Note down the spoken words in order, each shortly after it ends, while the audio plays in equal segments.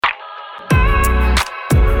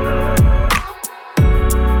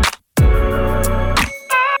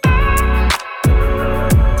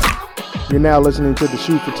You're now listening to the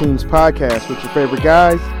Shoot for Teams podcast with your favorite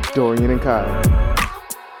guys, Dorian and Kyle.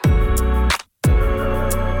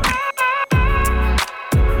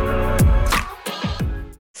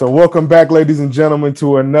 So welcome back, ladies and gentlemen,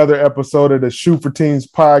 to another episode of the Shoot for Teams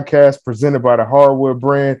podcast presented by the Hardwood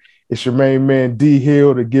brand. It's your main man, D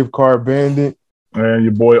Hill, the gift card bandit. And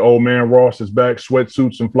your boy, Old Man Ross, is back.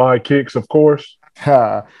 Sweatsuits and fly kicks, of course.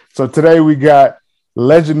 So today we got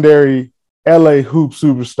legendary LA hoop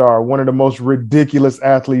superstar, one of the most ridiculous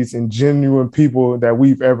athletes and genuine people that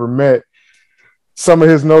we've ever met. Some of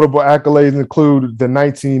his notable accolades include the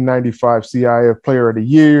 1995 CIF Player of the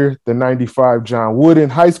Year, the 95 John Wooden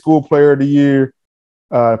High School Player of the Year,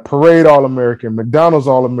 Parade All-American, McDonald's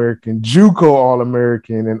All-American, JUCO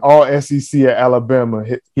All-American, and All-SEC at Alabama.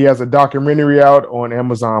 He has a documentary out on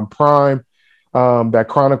Amazon Prime that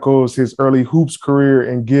chronicles his early hoops career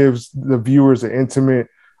and gives the viewers an intimate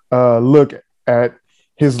look at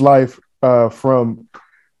his life from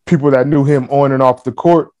people that knew him on and off the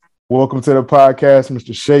court. Welcome to the podcast,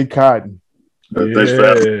 Mr. Schea Cotton. Thanks for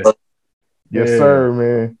having me. Yes, sir,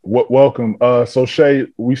 man. Welcome. So,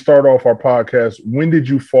 Schea, we start off our podcast. When did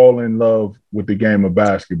you fall in love with the game of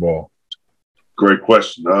basketball? Great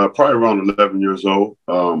question. Probably around 11 years old.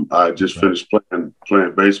 I just finished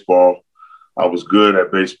playing baseball. I was good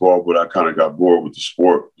at baseball, but I kind of got bored with the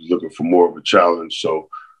sport, was looking for more of a challenge. So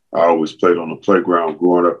I always played on the playground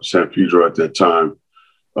growing up in San Pedro at that time.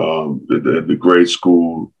 The grade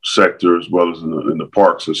school sector as well as in the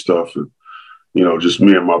parks and stuff. And, you know, just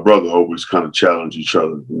me and my brother always kind of challenge each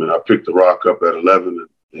other. I mean, I picked the rock up at 11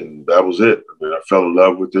 and that was it. I mean, I fell in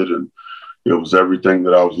love with it and it was everything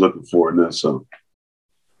that I was looking for and then some.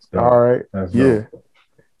 All right. Yeah.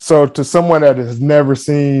 So to someone that has never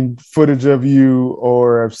seen footage of you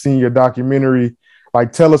or have seen your documentary,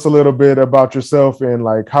 like tell us a little bit about yourself and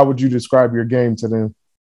like, how would you describe your game to them?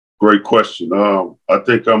 Great question. I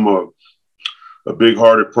think I'm a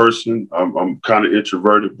big-hearted person. I'm kind of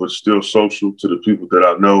introverted, but still social to the people that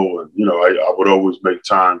I know. And, you know, I would always make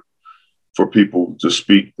time for people to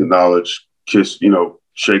speak the knowledge, kiss, you know,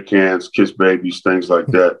 shake hands, kiss babies, things like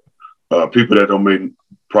that. People that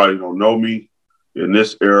probably don't know me in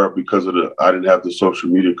this era because of I didn't have the social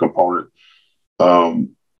media component.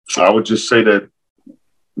 I would just say that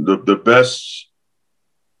the best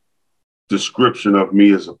description of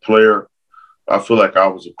me as a player, I feel like I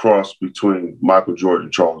was a cross between Michael Jordan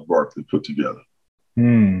and Charles Barkley put together.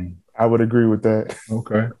 I would agree with that.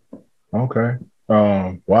 Okay.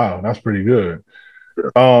 Wow, that's pretty good. Yeah.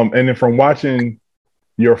 And then from watching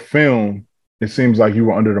your film, it seems like you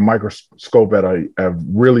were under the microscope at a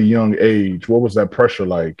really young age. What was that pressure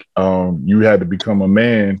like? You had to become a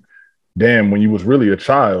man, when you was really a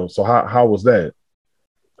child. So how was that?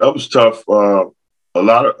 That was tough. A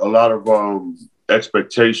lot of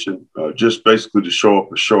expectation, just basically to show up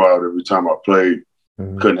and show out every time I played.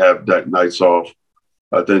 Couldn't have that nights off.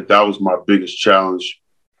 I think that was my biggest challenge,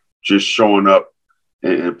 just showing up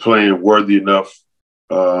and playing worthy enough.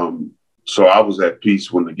 So I was at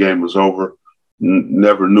peace when the game was over.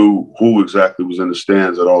 Never knew who exactly was in the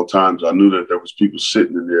stands at all times. I knew that there was people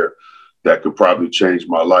sitting in there that could probably change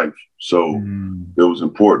my life. So it was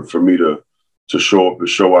important for me to show up and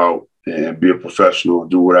show out and be a professional and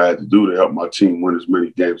do what I had to do to help my team win as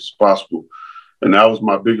many games as possible. And that was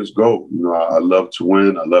my biggest goal. You know, I love to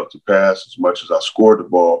win. I love to pass. As much as I scored the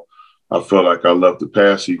ball, I felt like I loved to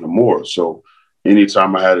pass even more. So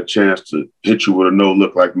anytime I had a chance to hit you with a no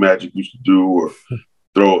look like Magic used to do or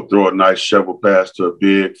throw a nice shovel pass to a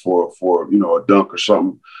big for you know, a dunk or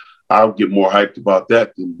something, I would get more hyped about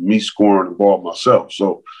that than me scoring the ball myself.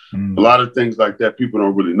 So a lot of things like that people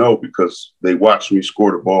don't really know because they watch me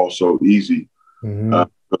score the ball so easy because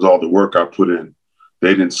all the work I put in.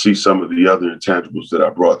 They didn't see some of the other intangibles that I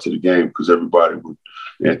brought to the game because everybody would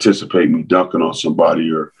anticipate me dunking on somebody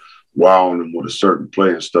or wowing them with a certain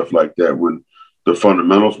play and stuff like that when the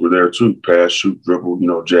fundamentals were there too. Pass, shoot, dribble, you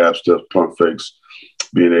know, jab steps, pump fakes,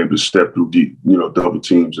 being able to step through deep, you know, double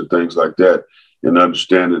teams and things like that and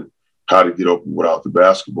understanding how to get open without the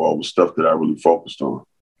basketball was stuff that I really focused on.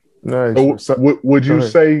 Nice. So, would you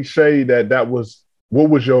say, Schea, that was what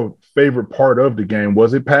was your favorite part of the game?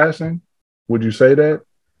 Was it passing? Would you say that?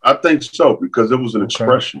 I think so because it was an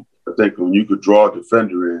expression. I think when you could draw a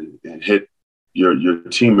defender in and hit your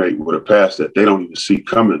teammate with a pass that they don't even see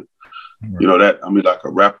coming, you know, that, I mean, like a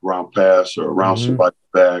wraparound pass or around somebody's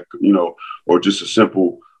back, you know, or just a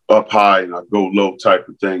simple up high and I go low type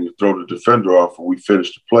of thing and throw the defender off and we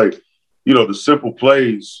finish the play. You know, the simple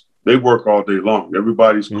plays, they work all day long.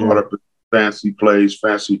 Everybody's caught up in fancy plays,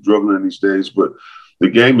 fancy dribbling these days, but the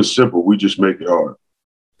game is simple. We just make it hard.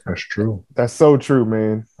 That's true. That's so true,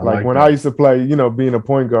 man. I Like like when that. I used to play, being a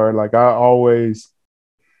point guard, like I always,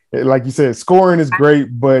 like you said, scoring is great,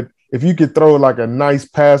 but if you could throw like a nice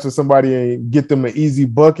pass to somebody and get them an easy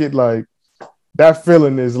bucket, like that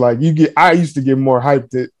feeling is like I used to get more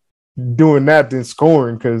hyped at doing that than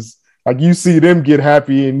scoring because like you see them get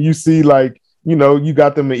happy and you see like, you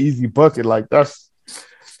got them an easy bucket. Like that's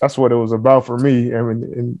what it was about for me. I mean,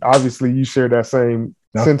 and obviously you share that same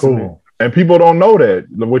That's sentiment. cool. And people don't know that.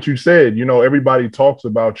 What you said, everybody talks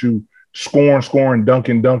about you scoring,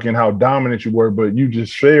 dunking, how dominant you were, but you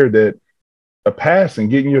just shared that a pass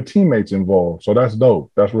and getting your teammates involved. So that's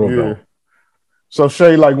dope. That's real dope. So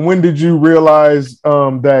Schea, like when did you realize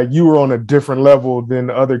that you were on a different level than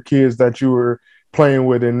the other kids that you were playing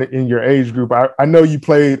with in your age group? I know you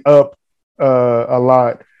played up a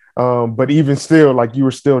lot, but even still, like you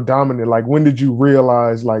were still dominant. Like when did you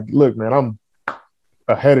realize, like, look, man, I'm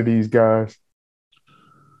ahead of these guys?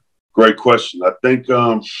 Great question. I think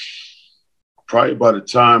probably by the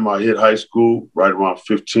time I hit high school, right around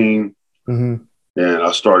 15, and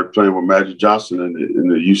I started playing with Magic Johnson in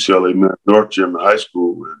the UCLA North Gym in high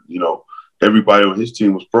school. And, everybody on his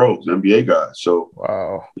team was pros, NBA guys. So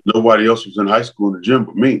wow, nobody else was in high school in the gym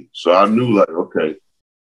but me. So I knew, like, okay,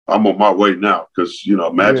 I'm on my way now because,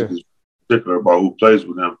 Magic is particular about who plays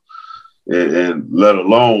with him and let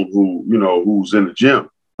alone who's in the gym.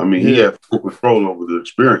 I mean, he had full control over the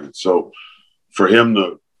experience. So for him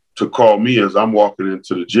to call me as I'm walking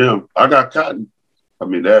into the gym, I got Cotton. I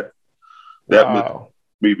mean, that meant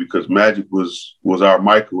me because Magic was our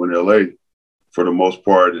Michael in LA for the most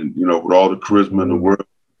part. And, with all the charisma in the world,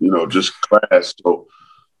 just class. So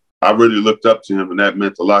I really looked up to him and that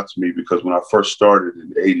meant a lot to me because when I first started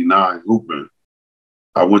in '89 hooping,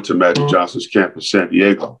 I went to Magic Johnson's camp in San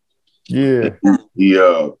Diego. Yeah.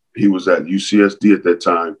 He was at UCSD at that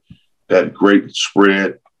time. They had a great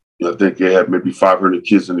spread. I think they had maybe 500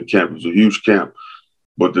 kids in the camp. It was a huge camp.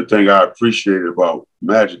 But the thing I appreciated about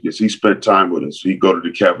Magic is he spent time with us. He'd go to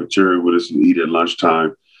the cafeteria with us and eat at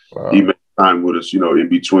lunchtime. Wow. He made time with us, in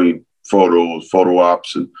between photo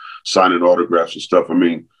ops and signing autographs and stuff. I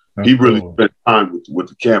mean, he really spent time with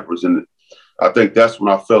the campers. And I think that's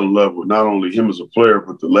when I fell in love with not only him as a player,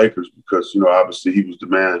 but the Lakers because, obviously he was the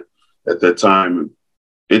man at that time. And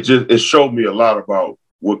it showed me a lot about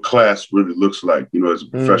what class really looks like, as a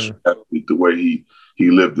professional athlete, the way he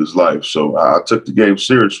lived his life. So I took the game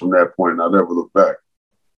serious from that point, and I never looked back.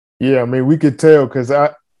 Yeah, I mean, we could tell because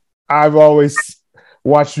I've always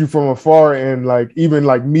watched you from afar, and like even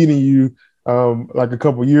like meeting you like a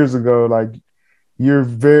couple years ago, like you're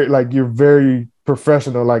very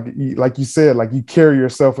professional. Like you said, like you carry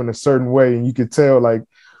yourself in a certain way, and you could tell like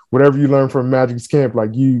whatever you learned from Magic's camp,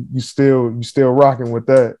 like you still rocking with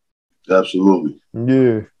that. Absolutely.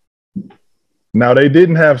 Yeah. Now they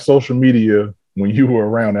didn't have social media when you were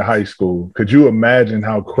around in high school. Could you imagine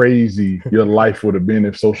how crazy your life would have been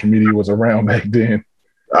if social media was around back then?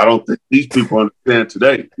 I don't think these people understand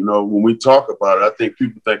today. When we talk about it, I think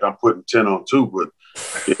people think I'm putting 10 on 2, but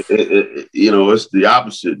it's the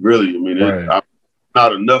opposite, really. I mean, I'm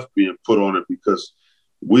not enough being put on it because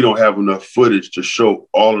we don't have enough footage to show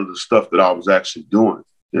all of the stuff that I was actually doing.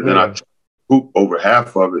 And then I hooped over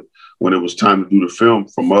half of it when it was time to do the film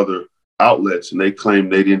from other outlets, and they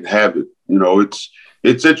claimed they didn't have it.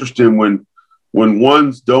 It's interesting when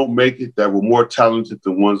ones don't make it that were more talented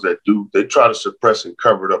than ones that do, they try to suppress and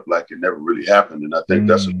cover it up like it never really happened. And I think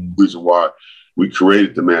that's the reason why we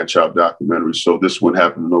created the Man Child documentary. So this wouldn't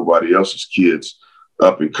happen to nobody else's kids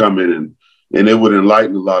up and coming. And it would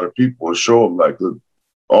enlighten a lot of people and show them like, look,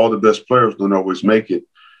 all the best players don't always make it.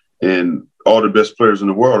 And all the best players in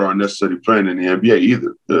the world aren't necessarily playing in the NBA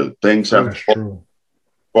either. The things have to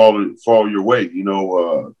fall your way,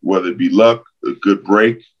 whether it be luck, a good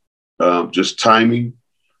break, just timing,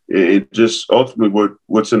 and just ultimately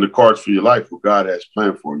what's in the cards for your life, what God has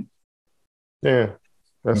planned for you. Yeah,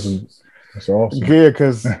 that's awesome. Yeah,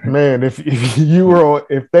 because man, if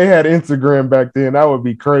they had Instagram back then, that would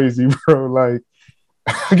be crazy, bro. Like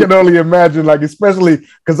I can only imagine, like especially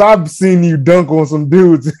because I've seen you dunk on some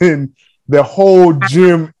dudes and the whole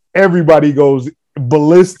gym, everybody goes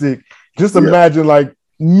ballistic. Just imagine like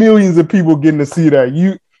millions of people getting to see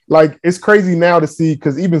that. It's crazy now to see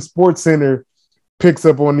because even Sports Center picks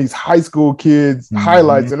up on these high school kids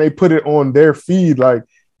highlights and they put it on their feed. Like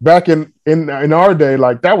back in our day,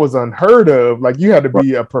 like that was unheard of. Like you had to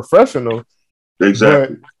be a professional.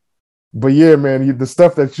 Exactly. But yeah, man, the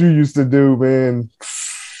stuff that you used to do, man.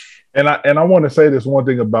 And I want to say this one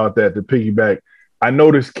thing about that to piggyback. I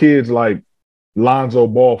noticed kids like Lonzo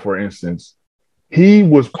Ball, for instance. He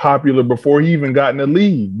was popular before he even got in the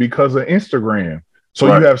league because of Instagram. So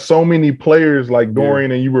you have so many players like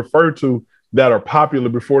Dorian and you refer to that are popular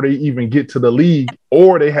before they even get to the league,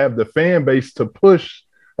 or they have the fan base to push.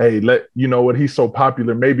 Hey, you know what? He's so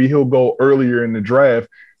popular. Maybe he'll go earlier in the draft.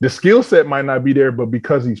 The skill set might not be there, but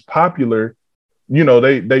because he's popular, you know,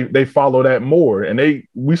 they follow that more. And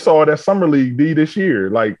we saw it at Summer League this year.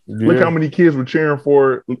 Like, look how many kids were cheering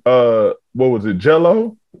for what was it,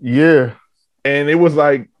 Jello? Yeah. And it was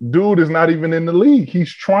like, dude is not even in the league.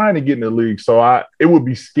 He's trying to get in the league. So it would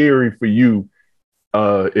be scary for you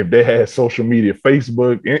if they had social media,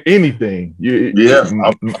 Facebook, anything.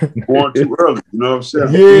 I'm born too early. You know what I'm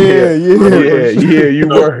saying? Yeah. You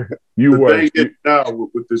were. The thing now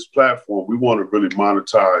with this platform, we want to really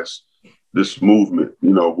monetize this movement.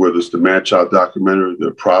 You know, whether it's the Man-Child documentary,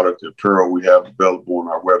 the product, the apparel we have available on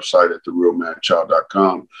our website at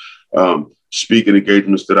therealmanchild.com. Speaking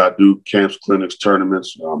engagements that I do, camps, clinics,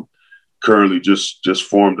 tournaments. Currently just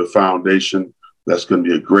formed a foundation that's going to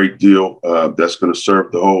be a great deal. That's going to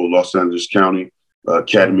serve the whole Los Angeles County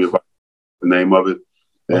Academy of the name of it.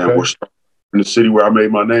 And we're starting in the city where I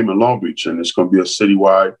made my name in Long Beach. And it's going to be a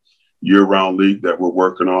citywide year-round league that we're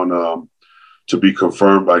working on to be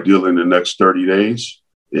confirmed ideally in the next 30 days.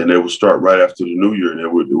 And it will start right after the new year. And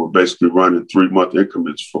it will basically run in 3-month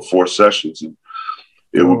increments for 4 sessions. And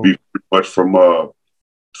it would be pretty much from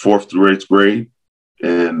 4th through 8th grade.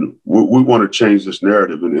 And we want to change this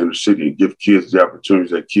narrative in the inner city and give kids the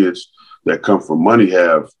opportunities that kids that come from money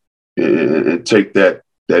have, and take that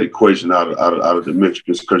equation out of the mix.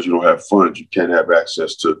 Just because you don't have funds, you can't have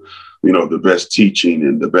access to, you know, the best teaching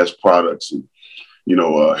and the best products and, you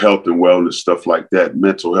know, health and wellness, stuff like that,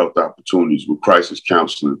 mental health opportunities with crisis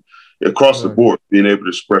counseling across the board, being able to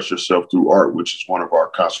express yourself through art, which is one of our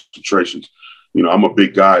concentrations. You know, I'm a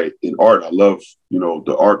big guy in art. I love, you know,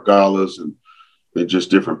 the art galas and just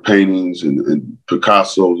different paintings and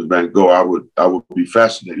Picasso's and Van Gogh. I would be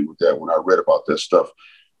fascinated with that when I read about that stuff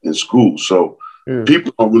in school. So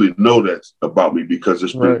people don't really know that about me because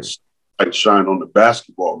it's been light shine on the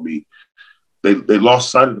basketball me. They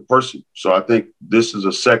lost sight of the person. So I think this is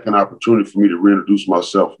a second opportunity for me to reintroduce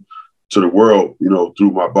myself to the world, you know,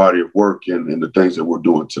 through my body of work and the things that we're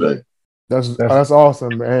doing today. That's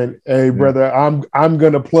awesome. And hey, brother, I'm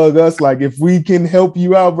gonna plug us. Like, if we can help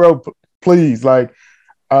you out, bro, please. Like,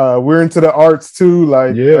 we're into the arts too.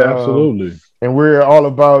 Like, absolutely. And we're all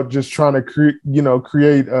about just trying to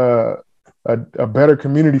create a better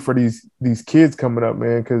community for these kids coming up,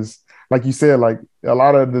 man. Because, like you said, like a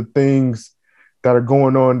lot of the things that are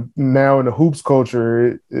going on now in the hoops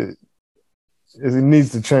culture, it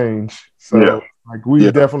needs to change. So, like, we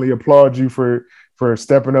definitely applaud you for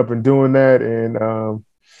stepping up and doing that. And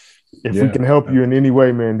if we can help you in any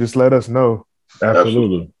way, man, just let us know.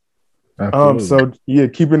 Absolutely. So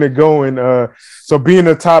keeping it going. So being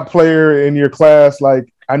a top player in your class,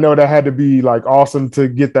 like, I know that had to be like awesome to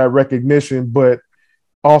get that recognition, but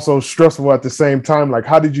also stressful at the same time. Like,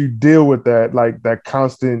 how did you deal with that? Like, that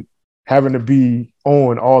constant having to be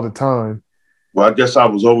on all the time? Well, I guess I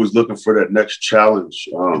was always looking for that next challenge.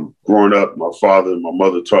 Growing up, my father and my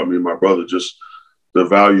mother taught me and my brother just the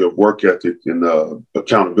value of work ethic and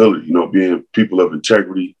accountability, you know, being people of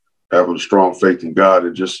integrity, having a strong faith in God,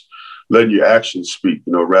 and just letting your actions speak,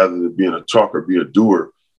 you know, rather than being a talker, be a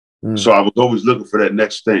doer. So I was always looking for that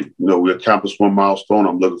next thing. You know, we accomplished one milestone,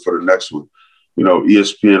 I'm looking for the next one. You know,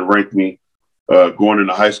 ESPN ranked me going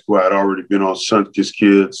into high school. I had already been on Sun-Kissed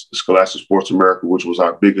Kids, Scholastic Sports America, which was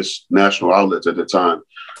our biggest national outlets at the time,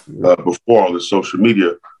 before all the social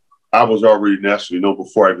media. I was already nationally known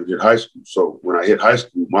before I even hit high school. So when I hit high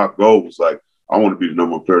school, my goal was like, I want to be the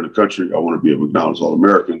number 1 player in the country. I want to be a McDonald's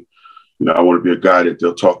All-American. You know, I want to be a guy that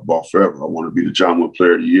they'll talk about forever. I want to be the John Wynn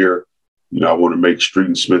Player of the Year. You know, I want to make Street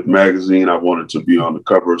and Smith magazine. I wanted to be on the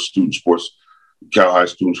cover of Student Sports, Cal High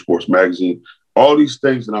Student Sports magazine. All these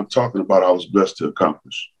things that I'm talking about, I was blessed to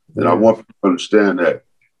accomplish. And I want people to understand that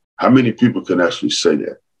how many people can actually say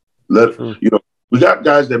that. You know, we got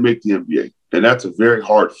guys that make the NBA, and that's a very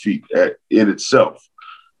hard feat in itself.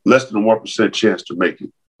 Less than a 1% chance to make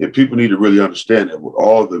it. And people need to really understand that with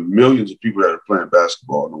all the millions of people that are playing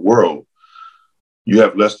basketball in the world, you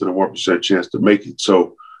have less than a 1% chance to make it.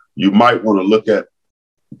 So you might want to look at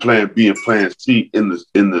plan B and plan C in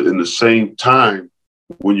the same time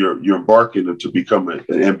when you're embarking to become an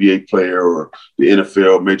NBA player or the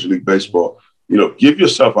NFL, Major League Baseball. You know, give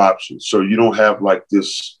yourself options so you don't have like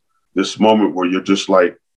this moment where you're just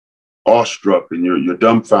like awestruck and you're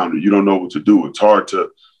dumbfounded. You don't know what to do. It's hard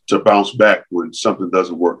to bounce back when something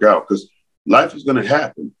doesn't work out, because life is going to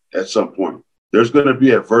happen at some point. There's going to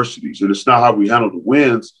be adversities, and it's not how we handle the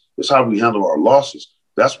wins. It's how we handle our losses.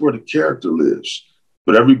 That's where the character lives.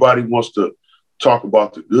 But everybody wants to talk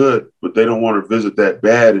about the good, but they don't want to visit that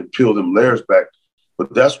bad and peel them layers back.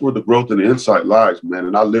 But that's where the growth and the insight lies, man.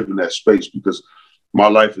 And I live in that space because my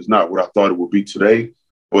life is not what I thought it would be today,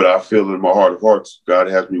 but I feel in my heart of hearts, God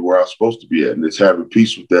has me where I'm supposed to be at. And it's having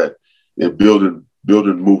peace with that and building,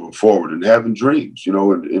 moving forward and having dreams, you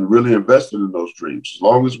know, and really investing in those dreams. As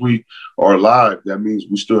long as we are alive, that means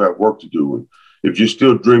we still have work to do. And if you're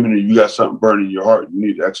still dreaming and you got something burning in your heart, you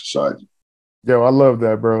need to exercise it. Yo, I love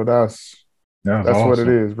that, bro. That's awesome. what it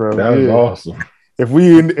is, bro. That is awesome. If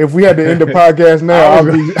we had to end the podcast now,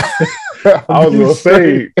 I was gonna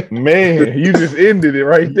say, man, you just ended it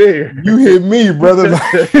right there. You hit me, brother.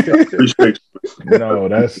 No,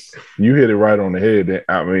 you hit it right on the head.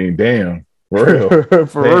 I mean, damn, for real,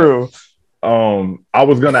 for real. I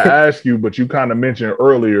was gonna ask you, but you kind of mentioned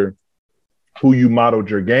earlier who you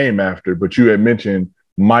modeled your game after, but you had mentioned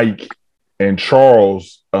Mike and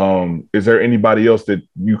Charles. Is there anybody else that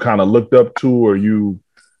you kind of looked up to or you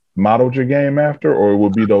modeled your game after, or it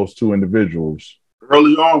would be those two individuals?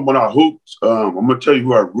 Early on when I hooped, I'm going to tell you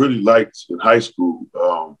who I really liked in high school.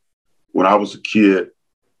 When I was a kid,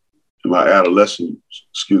 in my adolescence,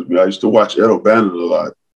 I used to watch Ed O'Bannon a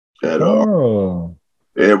lot.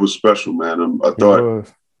 Ed was special, man. I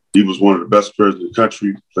thought he was one of the best players in the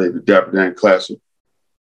country, played the Dapper Dan Classic,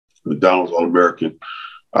 McDonald's All-American.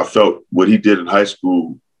 I felt what he did in high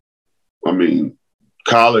school, I mean,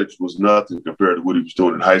 college was nothing compared to what he was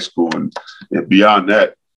doing in high school. And beyond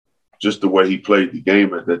that, just the way he played the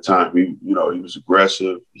game at that time. He was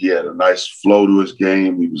aggressive. He had a nice flow to his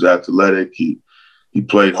game. He was athletic. He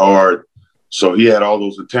played hard. So he had all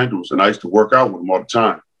those intangibles. And I used to work out with him all the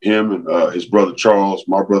time. Him and his brother Charles,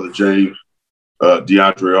 my brother James,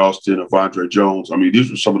 DeAndre Austin, Avondre Jones. I mean, these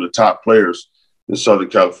were some of the top players in Southern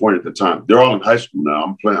California at the time. They're all in high school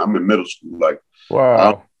now. I'm in middle school.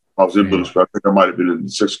 Wow. I was in middle school. I think I might have been in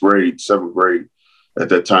 6th grade, 7th grade at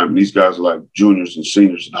that time. And these guys are like juniors and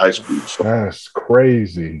seniors in high school. So that's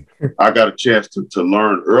crazy. I got a chance to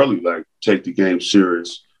learn early, like take the game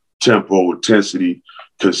serious, tempo, intensity,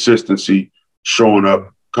 consistency, showing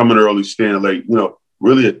up, coming early, staying late,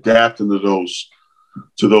 really adapting to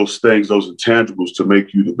those things, those intangibles to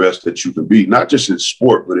make you the best that you can be, not just in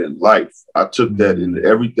sport, but in life. I took that into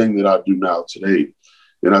everything that I do now today.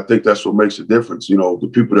 And I think that's what makes a difference.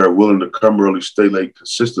 The people that are willing to come early, stay late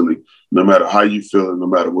consistently, no matter how you feel and no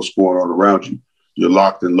matter what's going on around you, you're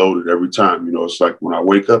locked and loaded every time. It's like when I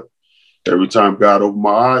wake up, every time God opened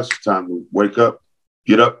my eyes, it's time to wake up,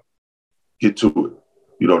 get to it.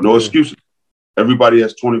 No excuses. Everybody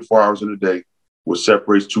has 24 hours in a day. What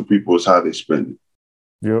separates two people is how they spend it.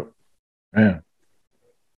 Yep. Man.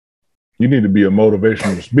 You need to be a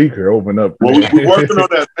motivational speaker. Open up. Well, we're working on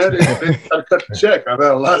that, man. They got to cut the check. I've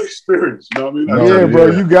had a lot of experience. You know what I mean? Yeah,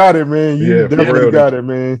 bro, you got it, man. You definitely got it,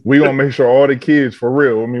 man. We're going to make sure all the kids, for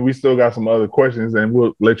real. I mean, we still got some other questions, and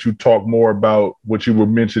we'll let you talk more about what you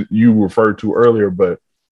referred to earlier. But,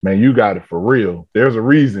 man, you got it for real. There's a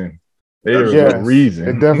reason. There's a reason.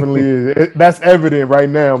 It definitely is. That's evident right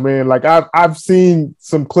now, man. Like, I've seen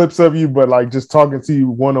some clips of you, but, like, just talking to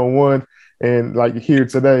you one-on-one, and like here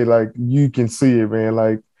today, like you can see it, man.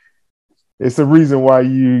 Like it's the reason why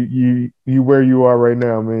you where you are right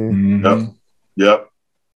now, man. Mm-hmm. Yep.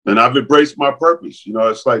 And I've embraced my purpose.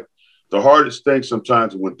 It's like the hardest thing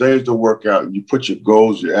sometimes when things don't work out and you put your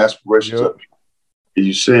goals, your aspirations up, and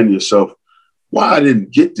you saying to yourself, why I didn't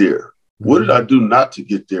get there? What did I do not to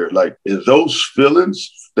get there? Like in those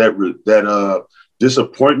feelings, that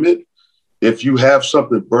disappointment, if you have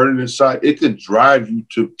something burning inside, it can drive you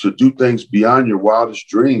to do things beyond your wildest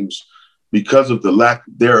dreams because of the lack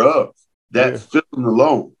thereof. That feeling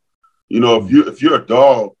alone. If you're a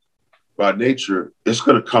dog by nature, it's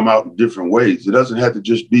going to come out in different ways. It doesn't have to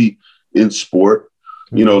just be in sport.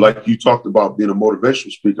 Like you talked about being a motivational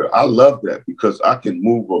speaker. I love that because I can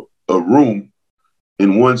move a room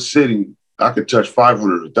in one sitting. I could touch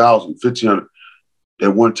 500, 1,000, 1,500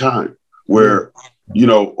 at one time where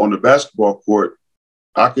on the basketball court,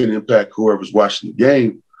 I can impact whoever's watching the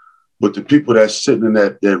game, but the people that's sitting in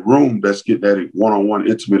that room that's getting that one-on-one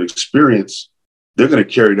intimate experience, they're going to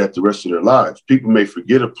carry that the rest of their lives. People may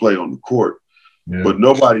forget a play on the court, but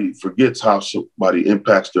nobody forgets how somebody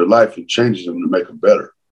impacts their life and changes them to make them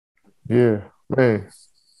better. Yeah, man.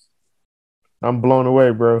 I'm blown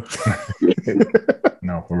away, bro.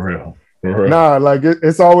 No, for real. Nah, like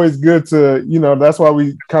it's always good to, that's why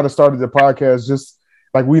we kind of started the podcast. Just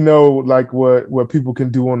like we know like what people can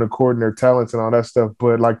do on the court and their talents and all that stuff,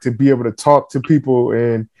 but like to be able to talk to people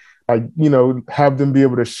and like, have them be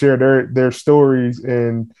able to share their stories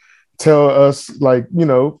and tell us like,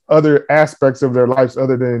 other aspects of their lives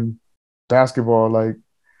other than basketball. Like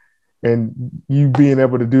and you being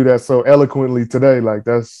able to do that so eloquently today, like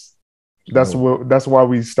that's why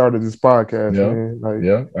we started this podcast, man. Like,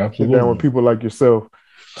 absolutely. Sit down with people like yourself.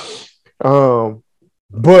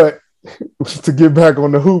 But to get back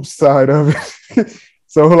on the hoops side of it,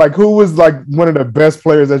 so like, who was like one of the best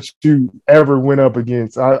players that you ever went up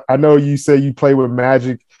against? I know you say you played with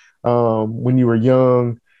Magic when you were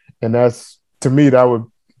young, and that's, to me, that would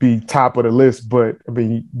be top of the list. But I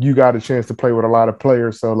mean, you got a chance to play with a lot of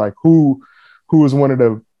players. So like, who was one of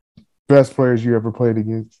the best players you ever played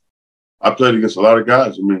against? I played against a lot of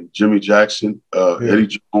guys. I mean, Jimmy Jackson,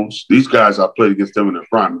 Eddie Jones. These guys, I played against them in their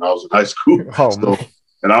prime when I was in high school.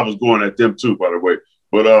 And I was going at them too, by the way.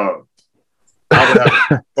 But I would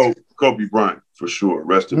have Kobe Bryant for sure.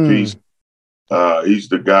 Rest in peace. He's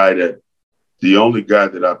the only guy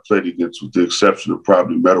that I played against, with the exception of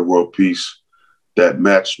probably Metta World Peace, that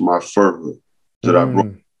matched my fervor that I brought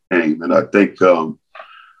to the game. And I think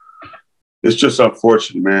it's just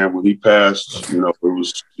unfortunate, man. When he passed, it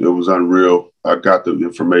was unreal. I got the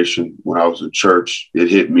information when I was in church. It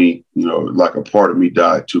hit me, like a part of me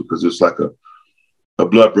died too, because it's like a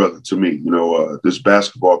blood brother to me. This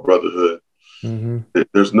basketball brotherhood.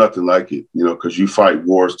 There's nothing like it, because you fight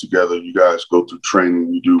wars together. You guys go through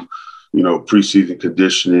training. You do, preseason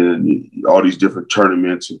conditioning and all these different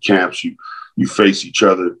tournaments and camps. You face each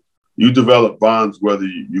other. You develop bonds whether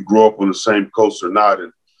you grow up on the same coast or not.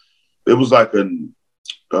 And it was like an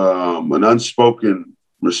unspoken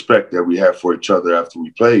respect that we had for each other after we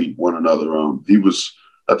played one another. He was,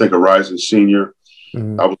 I think, a rising senior.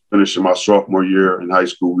 I was finishing my sophomore year in high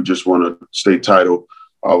school. We just won a state title.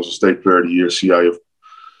 I was a state player of the year, CIF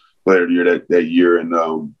player of the year that year. And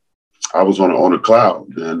I was on a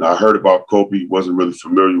cloud. And I heard about Kobe, wasn't really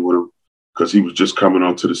familiar with him because he was just coming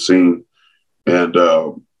onto the scene. And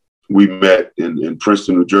we met in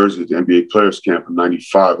Princeton, New Jersey at the NBA Players Camp in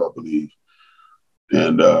 '95, I believe.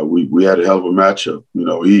 And we had a hell of a matchup.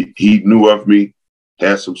 He knew of me,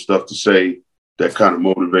 had some stuff to say that kind of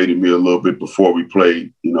motivated me a little bit before we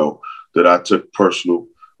played, that I took personal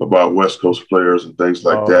about West Coast players and things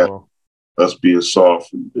like that, us being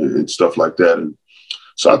soft and stuff like that. And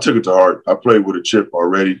so I took it to heart. I played with a chip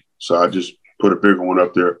already, so I just put a bigger one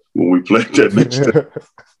up there when we played that next day.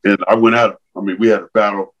 And I went at him. I mean, we had a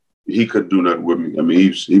battle. He couldn't do nothing with me. I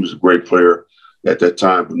mean, he was a great player at that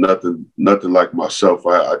time, but nothing like myself.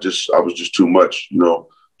 I was just too much,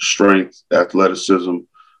 strength, athleticism,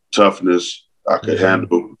 toughness. I could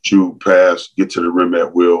handle, shoot, pass, get to the rim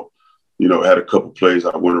at will. Had a couple plays.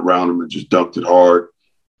 I went around him and just dunked it hard.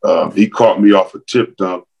 He caught me off a tip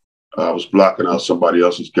dunk. I was blocking out somebody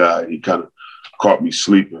else's guy. He kind of caught me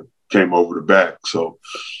sleeping, came over the back. So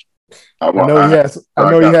I know he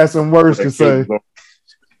has some words to say.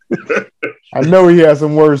 I know he has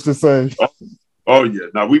some words to say. Oh yeah.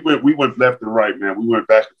 Now we went left and right, man. We went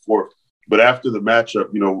back and forth. But after the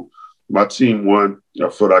matchup, my team won. I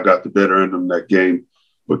thought I got the better end of that game.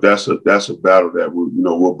 But that's a battle that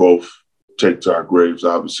we'll both take to our graves.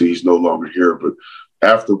 Obviously, he's no longer here. But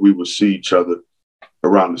after we would see each other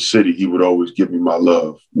around the city, he would always give me my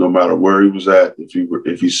love, no matter where he was at.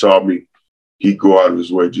 If he saw me, he'd go out of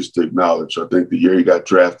his way just to acknowledge. I think the year he got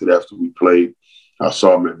drafted after we played, I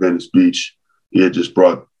saw him at Venice Beach. He had just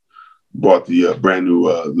bought the brand new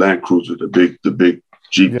Land Cruiser, the big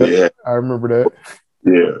Jeep they had. I remember that.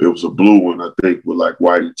 Yeah, it was a blue one, I think, with like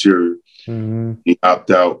white interior. He hopped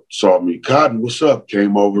out, saw me. Cotton, what's up?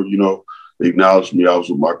 Came over, acknowledged me. I was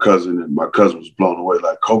with my cousin, and my cousin was blown away.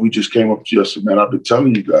 Like, Kobe just came up to you. I said, man, I've been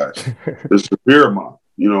telling you guys, it's the beer mom,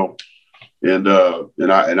 and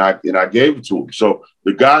I gave it to him. So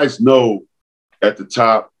the guys know at the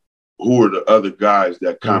top who are the other guys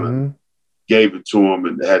that kind of gave it to him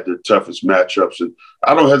and had their toughest matchups. And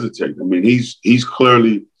I don't hesitate. I mean, he's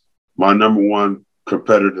clearly my number one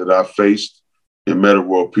competitor that I faced, and Metta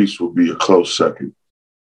World Peace will be a close second.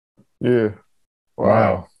 Yeah.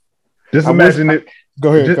 Wow. Just imagine it.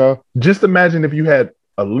 Go ahead, Kyle. Just imagine if you had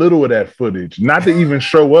a little of that footage, not to even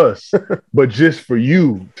show us, but just for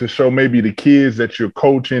you to show maybe the kids that you're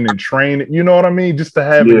coaching and training. You know what I mean? Just to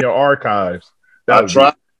have in your archives. I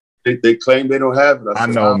tried. They claim they don't have it. I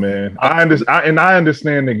know, man. I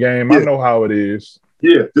understand the game. Yeah. I know how it is.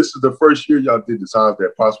 Yeah, this is the first year y'all did this. How is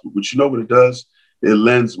that possible? But you know what it does? It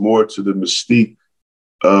lends more to the mystique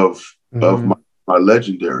of my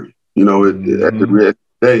legendary. At the end of the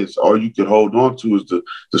day, it's all you can hold on to is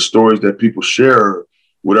the stories that people share,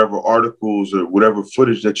 whatever articles or whatever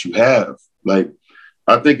footage that you have. Like,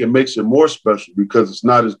 I think it makes it more special because it's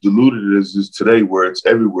not as diluted as is today, where it's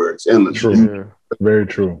everywhere. It's endless. True. Very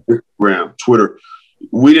true. Instagram, Twitter.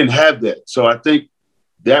 We didn't have that. So I think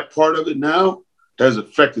that part of it now has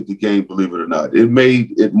affected the game, believe it or not. It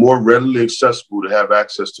made it more readily accessible to have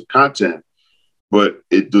access to content, but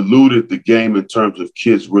it diluted the game in terms of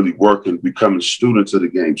kids really working, becoming students of the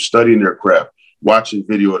game, studying their craft, watching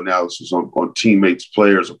video analysis on teammates,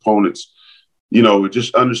 players, opponents,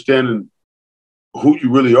 just understanding who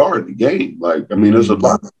you really are in the game. Like, I mean, there's a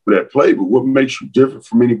lot of people that play, but what makes you different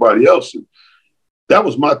from anybody else? And that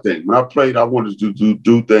was my thing. When I played, I wanted to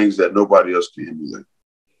do things that nobody else could emulate.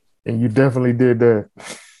 And you definitely did that.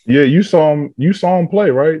 Yeah, you saw him play,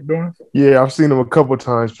 right, Dorn? Yeah, I've seen him a couple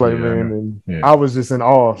times play, man, and I was just in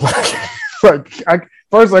awe.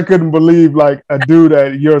 First I couldn't believe like a dude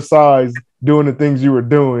at your size doing the things you were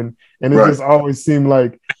doing, and it just always seemed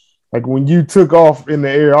like when you took off in the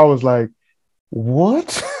air, I was like,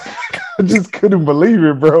 "What?" I just couldn't believe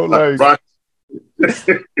it, bro. Like,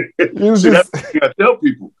 it was just. I tell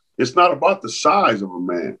people, it's not about the size of a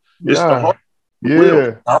man; it's the heart.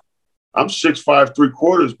 Yeah. I'm 6'5",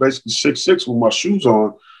 3/4, basically 6'6" with my shoes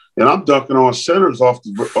on, and I'm dunking on centers off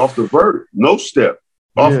the vert, no step,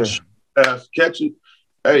 off the pass, catch it.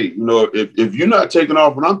 Hey, if you're not taking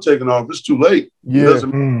off when I'm taking off, it's too late. Yeah. It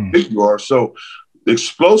doesn't matter how big you are. So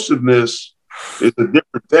explosiveness is a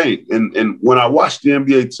different thing. And when I watch the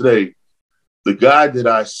NBA today, the guy that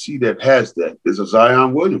I see that has that is a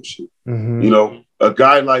Zion Williamson. Mm-hmm. A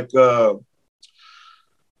guy like the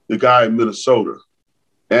guy in Minnesota,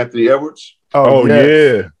 Anthony Edwards. Oh,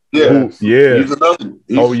 yes. Yeah. He's another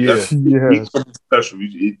one. He's special.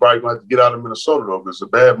 He's probably going to get out of Minnesota, though, because it's a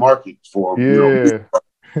bad market for him. Yeah.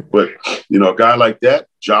 But, a guy like that,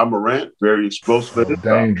 Ja Morant, very explosive.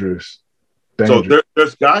 Dangerous. So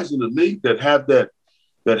there's guys in the league that have that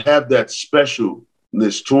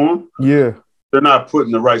specialness to them. Yeah. They're not put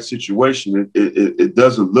in the right situation. It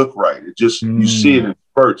doesn't look right. It just, you see it in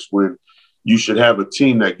spurts when you should have a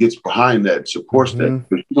team that gets behind that, supports that.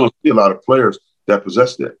 Because you don't see a lot of players that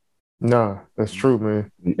possess that. Nah, that's true,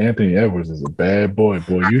 man. Anthony Edwards is a bad boy.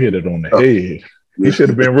 Boy, you hit it on the head. He should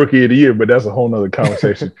have been Rookie of the Year, but that's a whole nother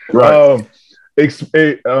conversation. Right.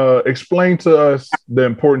 Explain to us the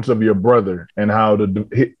importance of your brother and how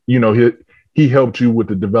he helped you with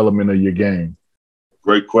the development of your game.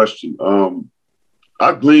 Great question.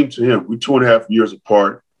 I gleaned to him. We're 2.5 years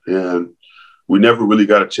apart, and we never really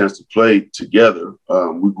got a chance to play together.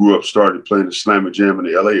 We grew up, started playing the Slammer Jam in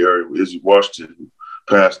the LA area with Izzy Washington, who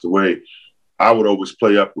passed away. I would always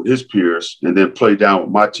play up with his peers and then play down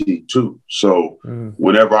with my team too. So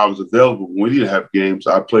whenever I was available, when we didn't have games,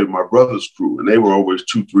 I played with my brother's crew, and they were always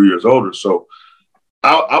 2-3 years older. So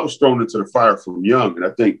I was thrown into the fire from young. And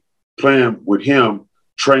I think playing with him,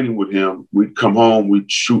 training with him, we'd come home,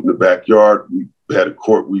 we'd shoot in the backyard. We had a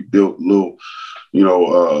court we built, a little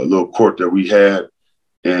court that we had,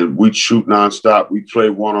 and we'd shoot nonstop. We'd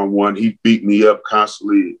play one-on-one. He'd beat me up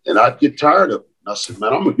constantly, and I'd get tired of it. And I said,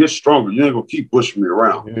 man, I'm going to get stronger. You ain't going to keep pushing me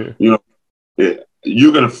around. You're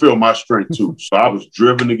going to feel my strength too. So I was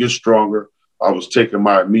driven to get stronger. I was taking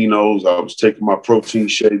my aminos. I was taking my protein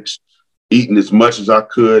shakes, eating as much as I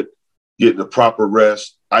could, getting the proper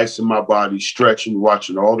rest, icing my body, stretching,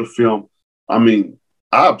 watching all the film. I mean,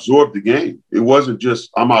 I absorbed the game. It wasn't just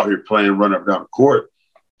I'm out here playing, running up and down the court.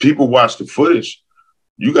 People watch the footage.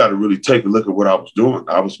 You got to really take a look at what I was doing.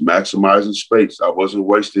 I was maximizing space. I wasn't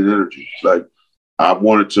wasting energy. Like, I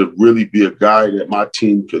wanted to really be a guy that my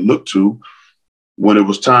team could look to when it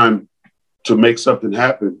was time to make something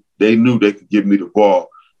happen. They knew they could give me the ball,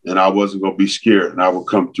 and I wasn't going to be scared, and I would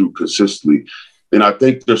come through consistently. And I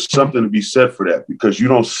think there's something to be said for that, because you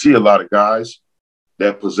don't see a lot of guys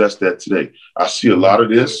that possess that today. I see a lot of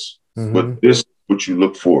this, but this is what you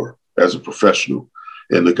look for as a professional.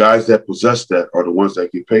 And the guys that possess that are the ones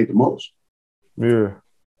that get paid the most. Yeah.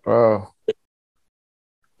 Wow.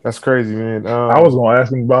 That's crazy, man. I was going to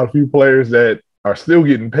ask him about a few players that are still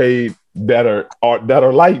getting paid that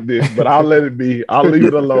are like this, but I'll let it be. I'll leave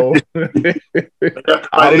it alone. They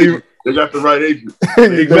got the right agent.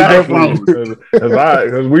 Exactly.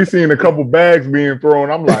 Because we seen a couple bags being thrown.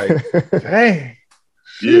 I'm like, dang.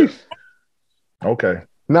 Yeah. Okay.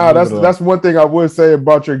 No, that's one thing I would say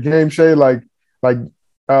about your game, Schea.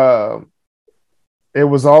 It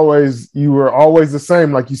was always, you were always the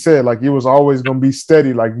same, like you said. Like, it was always going to be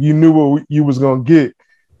steady. Like, you knew what you was going to get.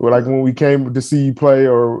 Like, when we came to see you play,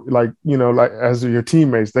 or like as your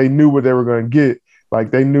teammates, they knew what they were going to get. Like,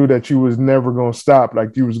 they knew that you was never going to stop.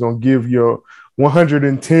 Like, you was going to give your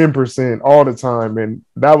 110% all the time, and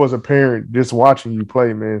that was apparent just watching you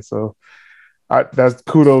play, man. So that's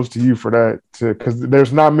kudos to you for that, because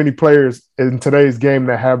there's not many players in today's game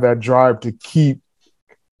that have that drive to keep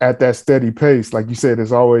at that steady pace. Like you said,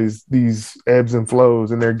 there's always these ebbs and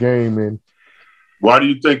flows in their game. And why do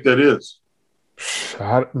you think that is?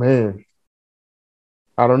 Man,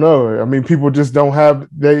 I don't know. I mean, people just don't have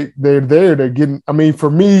they're there. They're getting. I mean, for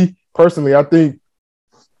me personally, I think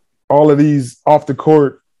all of these off the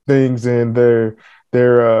court things and their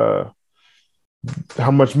how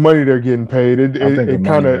much money they're getting paid. I think the It money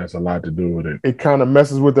kind of has a lot to do with it. it kind of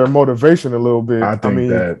messes with their motivation a little bit. I think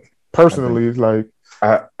that personally, it's like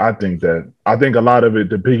I think a lot of it,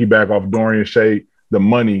 to piggyback off Dorian Shea, the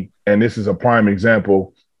money, and this is a prime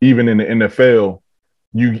example. Even in the NFL,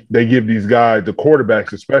 they give these guys, the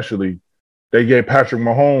quarterbacks especially, they gave Patrick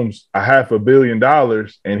Mahomes $500 million,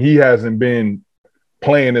 and he hasn't been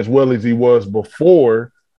playing as well as he was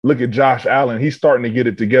before. Look at Josh Allen. He's starting to get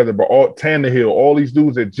it together. But Tannehill, all these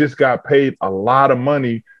dudes that just got paid a lot of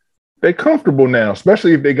money, they're comfortable now,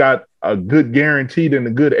 especially if they got a good guaranteed and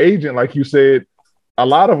a good agent. Like you said, a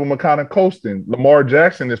lot of them are kind of coasting. Lamar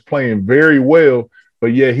Jackson is playing very well, but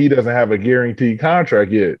yeah, he doesn't have a guaranteed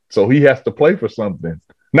contract yet. So he has to play for something.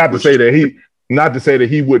 Not to say that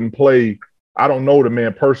he wouldn't play. I don't know the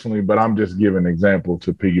man personally, but I'm just giving an example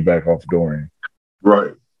to piggyback off Dorian.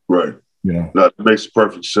 Right. You know, that makes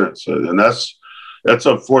perfect sense, and that's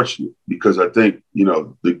unfortunate because I think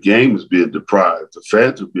the game is being deprived, the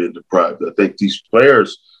fans are being deprived. I think these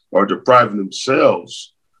players are depriving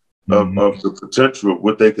themselves of the potential of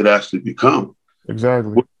what they could actually become.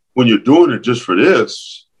 Exactly. When you're doing it just for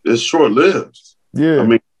this, it's short lived. Yeah. I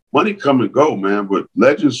mean, money come and go, man, but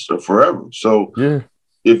legends are forever. So yeah,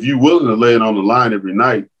 if you're willing to lay it on the line every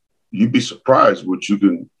night, you'd be surprised what you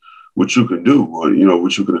can do, or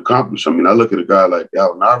what you can accomplish. I mean, I look at a guy like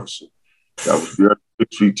Allen Iverson, that was very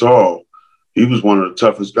 6 feet tall. He was one of the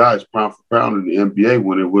toughest guys, pound for pound, in the NBA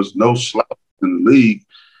when there was no slouch in the league,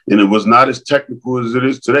 and it was not as technical as it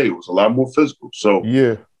is today. It was a lot more physical. So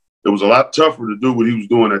yeah, it was a lot tougher to do what he was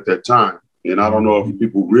doing at that time. And I don't know if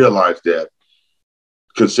people realize that,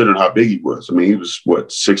 considering how big he was. I mean, he was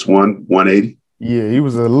 6'1", 180. Yeah, he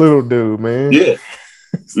was a little dude, man. Yeah,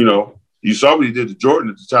 you saw what he did to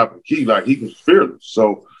Jordan at the top of the key. Like, he was fearless.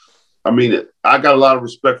 So, I mean, I got a lot of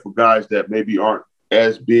respect for guys that maybe aren't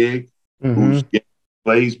as big, whose game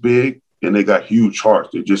plays big, and they got huge hearts.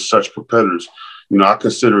 They're just such competitors. I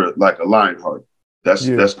consider it like a lion heart. That's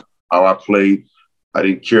how I played. I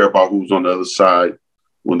didn't care about who was on the other side.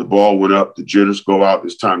 When the ball went up, the jitters go out,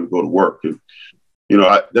 it's time to go to work. And,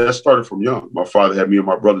 that started from young. My father had me and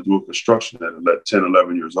my brother doing construction at 10,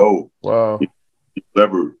 11 years old. Wow. He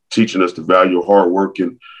ever teaching us the value of hard work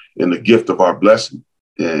and the gift of our blessing.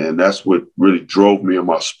 And that's what really drove me in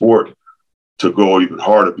my sport to go even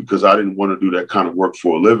harder, because I didn't want to do that kind of work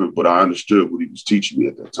for a living, but I understood what he was teaching me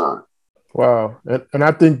at that time. Wow. And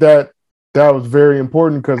I think that was very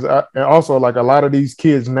important, because and also, like, a lot of these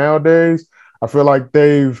kids nowadays, I feel like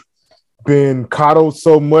they've been coddled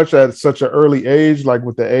so much at such an early age, like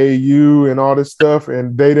with the AAU and all this stuff,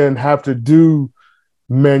 and they didn't have to do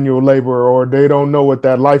manual labor, or they don't know what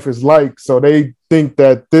that life is like. So they think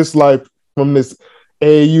that this life from this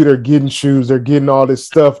AAU, they're getting shoes, they're getting all this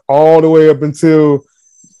stuff all the way up until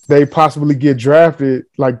they possibly get drafted.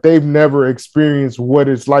 Like, they've never experienced what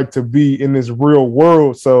it's like to be in this real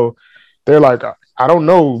world. So they're like, I don't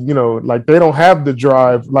know, like, they don't have the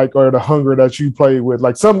drive, like, or the hunger that you play with.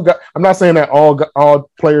 Like, some guys, I'm not saying that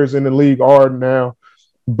all players in the league are now,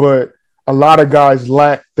 but a lot of guys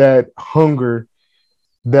lack that hunger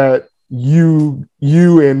that you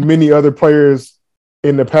and many other players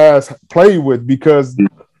in the past played with, because,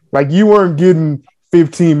 like, you weren't getting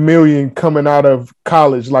 15 million coming out of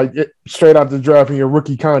college, like, straight out the draft in your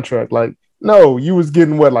rookie contract. Like, no, you was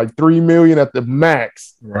getting like 3 million at the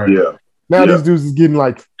max. Right. Yeah. Now these dudes is getting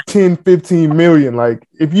like 10, 15 million. Like,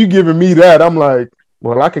 if you giving me that, I'm like,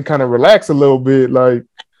 well, I can kind of relax a little bit. Like,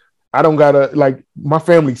 I don't gotta, like, my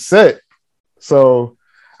family's set. So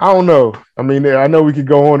I don't know. I mean, I know we could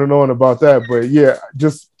go on and on about that, but yeah,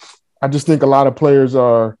 I just think a lot of players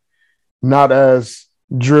are not as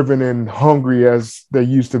driven and hungry as they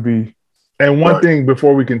used to be. And one thing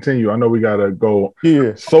before we continue, I know we gotta go.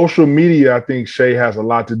 Yeah, social media, I think Shea has a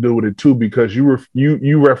lot to do with it too, because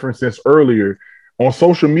you referenced this earlier. On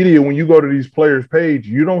social media, when you go to these players' page,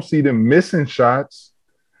 you don't see them missing shots.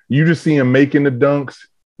 You just see them making the dunks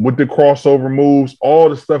with the crossover moves, all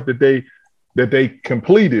the stuff that they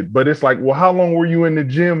completed. But it's like, well, how long were you in the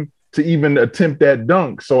gym to even attempt that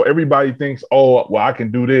dunk? So everybody thinks, oh, well, I can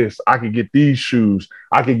do this. I can get these shoes.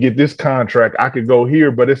 I could get this contract. I could go here.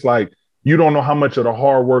 But it's like, you don't know how much of the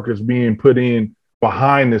hard work is being put in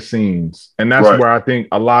behind the scenes. And that's where I think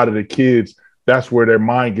a lot of the kids, that's where their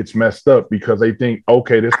mind gets messed up, because they think,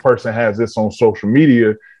 okay, this person has this on social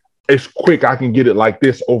media. It's quick. I can get it like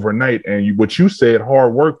this overnight. And what you said,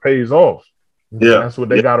 hard work pays off. Yeah. That's what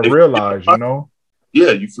they got to realize,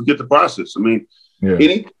 yeah, you forget the process. I mean,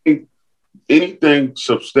 anything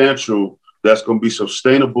substantial that's going to be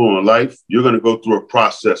sustainable in life, you're going to go through a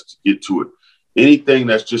process to get to it. Anything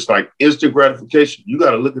that's just like instant gratification, you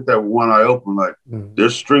got to look at that with one eye open. Like,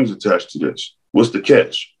 there's strings attached to this. What's the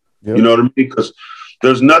catch? Yep. You know what I mean? Because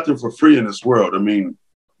there's nothing for free in this world. I mean,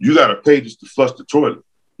 you got to pay just to flush the toilet.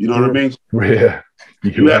 You know what I mean? Yeah.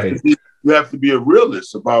 You have to be a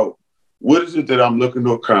realist about what is it that I'm looking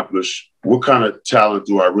to accomplish? What kind of talent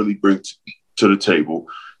do I really bring to the table?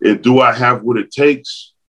 And do I have what it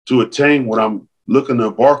takes to attain what I'm looking to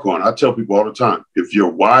embark on? I tell people all the time, if your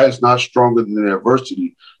why is not stronger than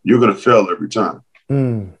adversity, you're going to fail every time.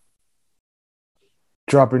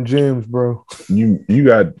 Dropping gems, bro. You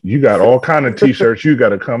got all kind of t-shirts you got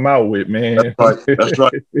to come out with, man. That's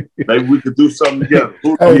right. Maybe we could do something together.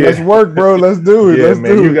 Hey, let's work, bro. Let's do it. Yeah,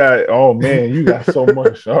 man. You got so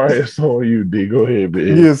much. All right, it's on you, D. Go ahead,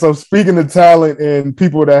 man. Yeah. So speaking of talent and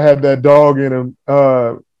people that had that dog in them,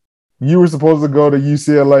 you were supposed to go to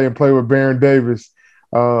UCLA and play with Baron Davis.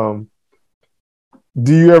 Do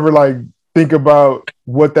you ever like think about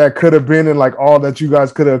what that could have been and like all that you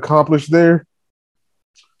guys could have accomplished there?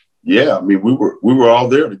 Yeah, I mean, we were all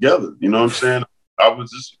there together. You know what I'm saying? I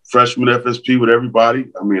was just freshman FSP with everybody.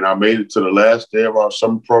 I mean, I made it to the last day of our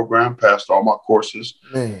summer program, passed all my courses.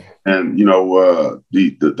 Man. And, you know,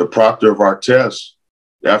 the proctor of our test,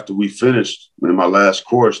 after we finished in my last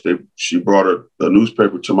course, she brought a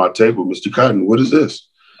newspaper to my table. Mr. Cotton, what is this?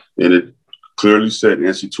 And it clearly said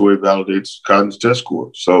NC2A validates Cotton's test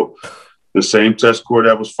score. So the same test score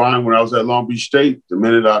that was fine when I was at Long Beach State, the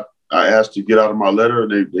minute I asked to get out of my letter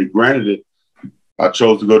and they granted it, I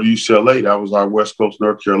chose to go to UCLA. That was our West Coast,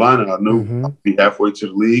 North Carolina. I knew I'd be halfway to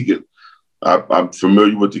the league, and I'm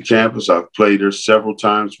familiar with the campus. I've played there several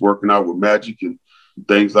times, working out with Magic and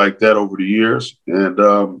things like that over the years. And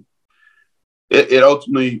it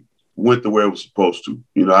ultimately went the way it was supposed to.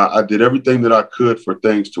 You know, I did everything that I could for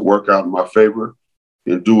things to work out in my favor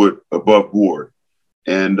and do it above board.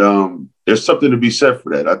 And there's something to be said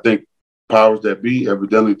for that. I think powers that be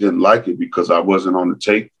evidently didn't like it because I wasn't on the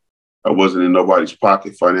tape. I wasn't in nobody's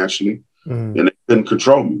pocket financially, and they couldn't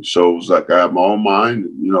control me. So it was like I have my own mind,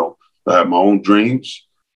 and, you know, I have my own dreams,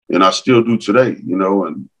 and I still do today, you know,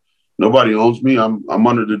 and nobody owns me. I'm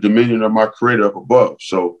under the dominion of my creator up above.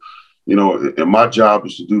 So, you know, and my job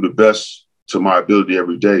is to do the best to my ability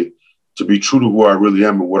every day, to be true to who I really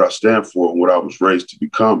am and what I stand for and what I was raised to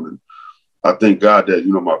become. And I thank God that,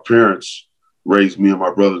 you know, my parents raised me and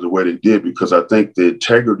my brother the way they did, because I think the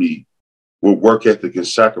integrity with work ethic and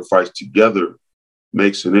sacrifice together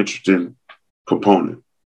makes an interesting component.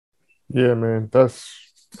 Yeah, man. That's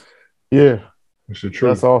the truth.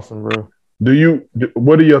 That's awesome, bro.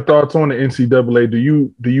 What are your thoughts on the NCAA?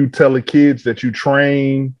 Do you tell the kids that you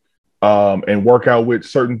train and work out with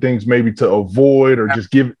certain things maybe to avoid, or just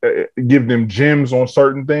give them gems on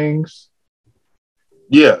certain things?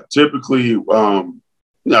 Yeah, typically,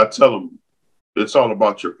 I tell them it's all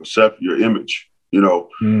about your perception, your image. You know,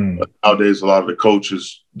 nowadays, a lot of the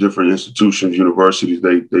coaches, different institutions, universities,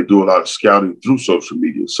 they do a lot of scouting through social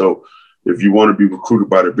media. So if you want to be recruited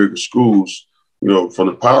by the bigger schools, you know, from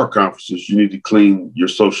the power conferences, you need to clean your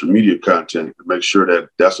social media content to make sure that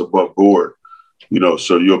that's above board, you know,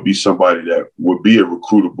 so you'll be somebody that would be a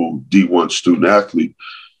recruitable D1 student athlete.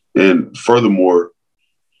 And furthermore,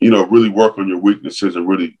 you know, really work on your weaknesses and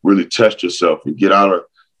really, really test yourself and get out of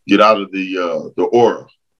the aura,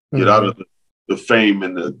 get out of the fame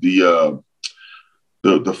and the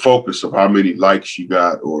focus of how many likes you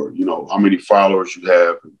got, or, you know, how many followers you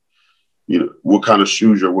have, and, you know, what kind of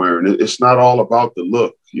shoes you're wearing. It's not all about the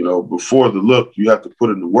look. You know, before the look, you have to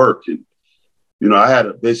put in the work. And, you know, I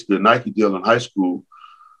had basically a Nike deal in high school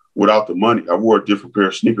without the money. I wore a different pair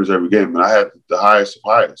of sneakers every game, and I had the highest of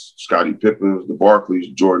highest. Scottie Pippins, the Barkleys,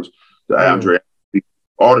 the Jordans, the Andre,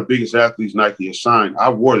 all the biggest athletes Nike has signed. I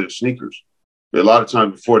wore their sneakers a lot of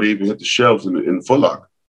times before they even hit the shelves in the Foot Locker.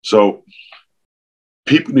 So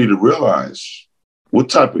people need to realize what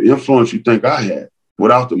type of influence you think I had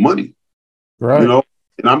without the money. Right. You know,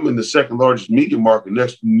 and I'm in the second largest media market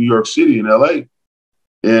next to New York City and LA,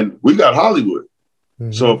 and we got Hollywood.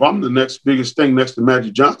 So if I'm the next biggest thing next to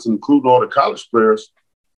Magic Johnson, including all the college players,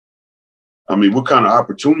 I mean, what kind of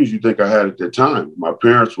opportunities you think I had at that time? My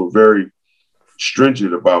parents were very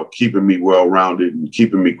stringent about keeping me well-rounded and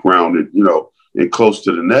keeping me grounded, you know, and close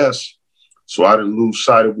to the nest. So I didn't lose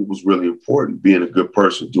sight of what was really important, being a good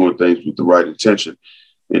person, doing things with the right intention,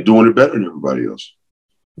 and doing it better than everybody else.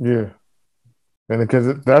 Yeah. And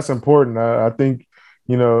because that's important. I think,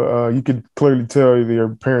 you know, you could clearly tell your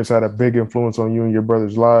parents had a big influence on you and your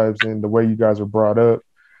brother's lives and the way you guys were brought up.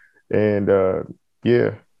 And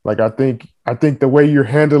Yeah. Like I think the way you're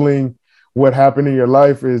handling what happened in your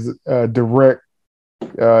life is direct.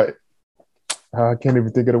 Uh, I can't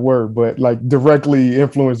even think of the word, but like directly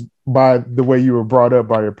influenced by the way you were brought up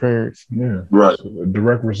by your parents. Yeah, Right. it's a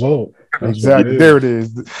direct result. That's Exactly. There it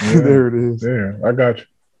is. Yeah. There it is. Yeah, I got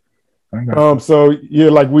you. So yeah,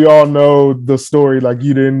 like we all know the story. Like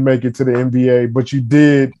you didn't make it to the NBA, but you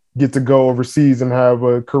did get to go overseas and have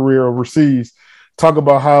a career overseas. Talk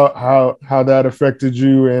about how that affected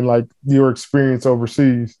you and like your experience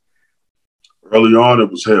overseas. Early on, it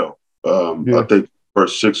was hell. I Yeah. think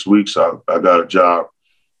first 6 weeks, I got a job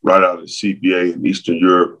right out of the CBA in Eastern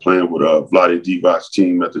Europe, playing with Vlade Divac's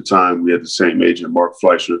team at the time. We had the same agent, Mark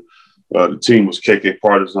Fleischer. The team was KK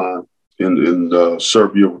Partizan in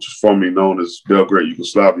Serbia, which is formerly known as Belgrade,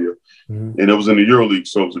 Yugoslavia. Mm-hmm. And it was in the EuroLeague,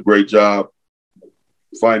 so it was a great job.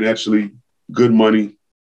 Financially, good money.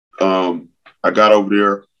 I got over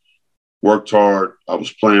there, worked hard. I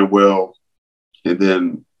was playing well. And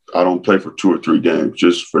then I don't play for 2 or 3 games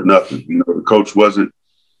just for nothing. You know, the coach wasn't,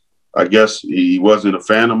 I guess he wasn't a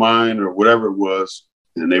fan of mine or whatever it was.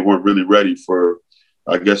 And they weren't really ready for,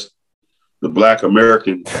 I guess, the Black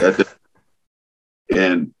American at the,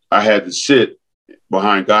 and I had to sit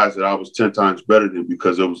behind guys that I was 10 times better than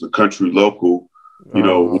because it was a country local, you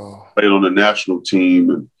know, played on the national team,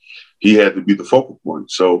 and he had to be the focal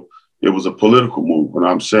point. So it was a political move. And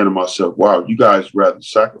I'm saying to myself, wow, you guys rather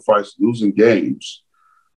sacrifice losing games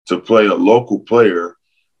to play a local player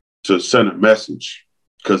to send a message,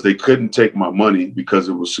 because they couldn't take my money because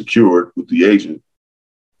it was secured with the agent.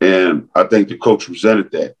 And I think the coach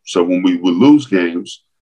resented that. So when we would lose games,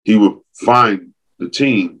 he would find the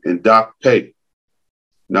team and dock pay.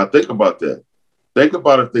 Now think about that. Think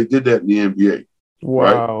about if they did that in the NBA.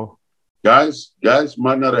 Wow. Right? Guys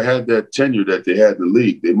might not have had that tenure that they had in the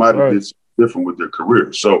league. They might have did something different with their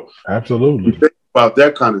career. So absolutely, think about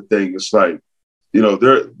that kind of thing. It's like, you know,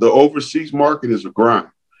 the overseas market is a grind.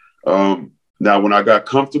 Now, when I got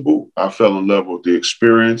comfortable, I fell in love with the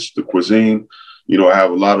experience, the cuisine. You know, I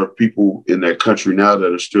have a lot of people in that country now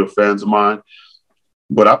that are still fans of mine.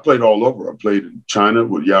 But I played all over. I played in China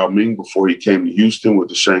with Yao Ming before he came to Houston with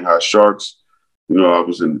the Shanghai Sharks. You know, I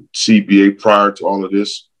was in CBA prior to all of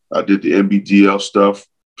this. I did the NBDL stuff,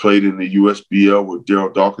 played in the USBL with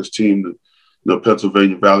Daryl Dawkins' team, the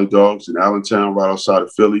Pennsylvania Valley Dogs in Allentown, right outside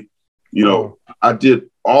of Philly. You know, I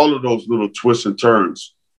did all of those little twists and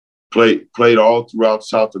turns. Played all throughout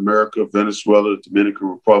South America, Venezuela, Dominican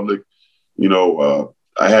Republic. You know,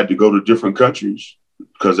 I had to go to different countries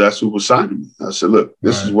because that's who was signing me. I said, look,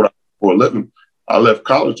 this is what I do for a living. I left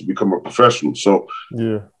college to become a professional. So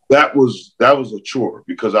that was a chore,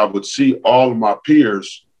 because I would see all of my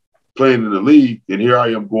peers playing in the league, and here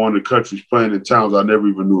I am going to countries, playing in towns I never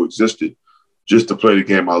even knew existed, just to play the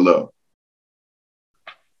game I love.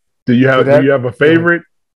 Do you have a favorite?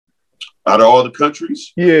 Out of all the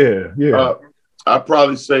countries? Yeah. I'd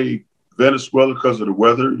probably say Venezuela because of the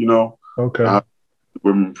weather, you know. Okay.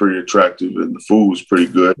 Women pretty attractive and the food was pretty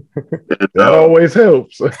good. And, that always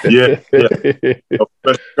helps. yeah.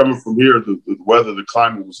 Especially coming from here, the weather, the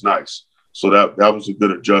climate was nice. So that was a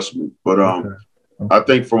good adjustment. But I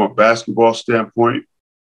think from a basketball standpoint,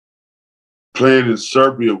 playing in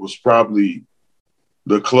Serbia was probably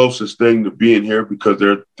the closest thing to being here, because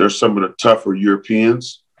they're some of the tougher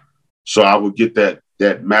Europeans. So I would get that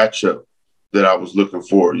matchup that I was looking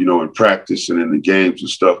for, you know, in practice and in the games and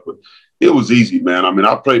stuff. But it was easy, man. I mean,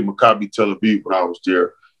 I played Maccabi Tel Aviv when I was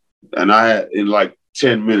there, and I had, in like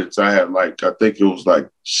 10 minutes, I had I think it was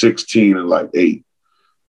 16 and 8.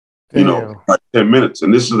 Damn. You know, 10 minutes.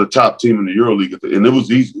 And this is the top team in the EuroLeague, and it was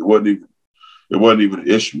easy. It wasn't even an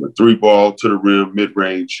issue. A 3-ball to the rim,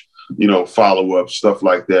 mid-range, you know, follow-up, stuff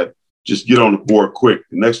like that. Just get on the board quick.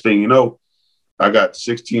 The next thing you know, I got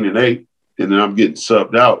 16 and 8, and then I'm getting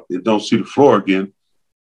subbed out and don't see the floor again.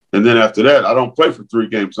 And then after that, I don't play for 3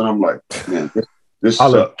 games. And I'm like, man, this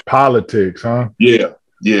sucks. Politics, huh? Yeah.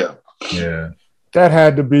 That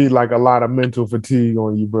had to be a lot of mental fatigue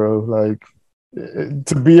on you, bro.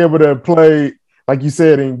 To be able to play, like you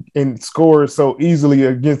said, and score so easily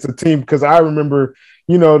against a team. Because I remember,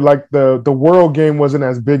 you know, the world game wasn't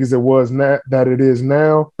as big as it was that it is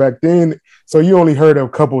now. Back then, so you only heard of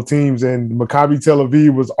a couple of teams, and Maccabi Tel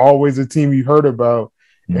Aviv was always a team you heard about.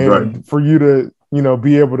 And for you to, you know,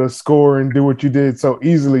 be able to score and do what you did so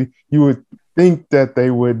easily, you would think that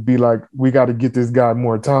they would be like, we got to get this guy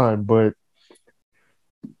more time. But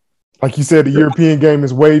like you said, the European game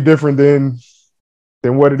is way different than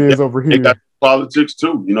what it is over here. They got politics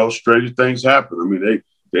too. You know, stranger things happen. I mean,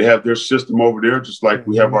 they have their system over there just like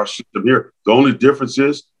we have our system here. The only difference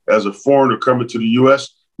is, as a foreigner coming to the U.S.,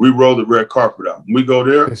 we roll the red carpet out. When we go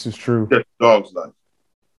there, This is true. that's the dog's life.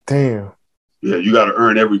 Damn. Yeah, you got to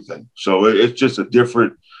earn everything. So it's just a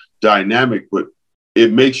different dynamic, but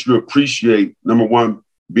it makes you appreciate, number one,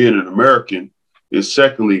 being an American, and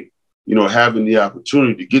secondly, you know, having the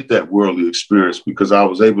opportunity to get that worldly experience, because I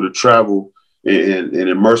was able to travel and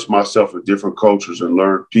immerse myself in different cultures and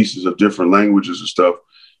learn pieces of different languages and stuff,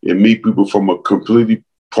 and meet people from a completely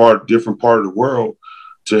different part of the world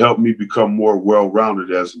to help me become more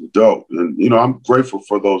well-rounded as an adult. And, you know, I'm grateful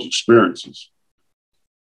for those experiences.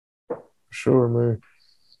 Sure, man.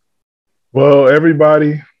 Well,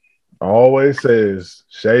 everybody always says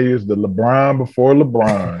Schea is the LeBron before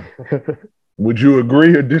LeBron. Would you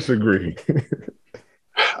agree or disagree?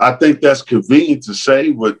 I think that's convenient to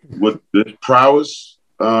say with this prowess.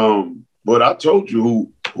 But I told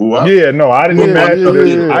you who I. Yeah, no, I didn't even ask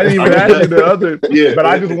you. I didn't even ask you the other. Yeah, but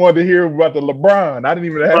I just wanted to hear about the LeBron. I didn't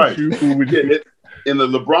even ask you who would you. And the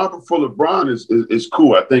LeBron before LeBron is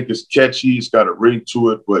cool. I think it's catchy. It's got a ring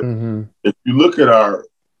to it. But if you look at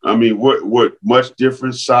what much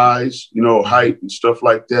different size, you know, height and stuff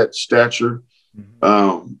like that, stature.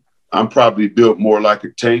 I'm probably built more like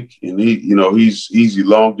a tank, and he's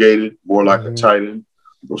elongated, more like a tight end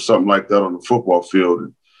or something like that on the football field.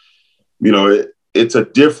 And, you know, it's a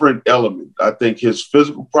different element. I think his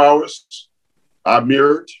physical prowess, I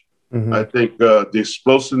mirrored. I think the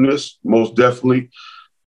explosiveness, most definitely.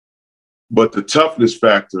 But the toughness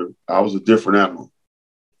factor, I was a different animal.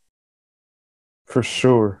 For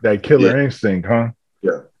sure. That killer instinct, huh?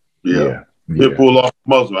 Yeah. Pit pull off the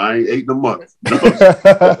muzzle. I ain't ate in a month.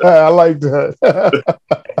 I like that.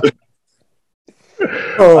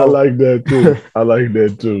 I like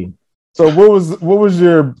that too. So what was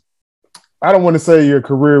your, I don't want to say your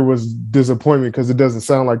career was disappointment, because it doesn't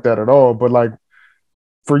sound like that at all, but like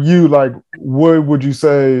for you, like what would you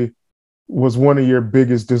say was one of your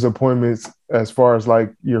biggest disappointments as far as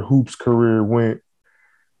like your hoops career went?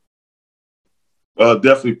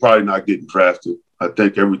 Definitely probably not getting drafted. I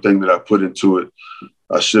think everything that I put into it,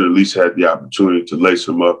 I should at least had the opportunity to lace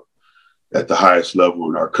them up at the highest level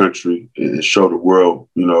in our country and show the world,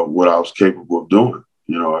 you know, what I was capable of doing.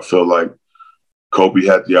 You know, I feel like Kobe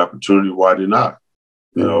had the opportunity. Why didn't I?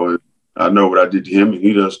 You know, and I know what I did to him, and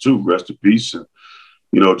he does too. Rest in peace. And,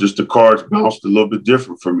 you know, just the cards bounced a little bit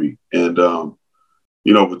different for me. And,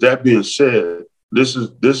 you know, with that being said, this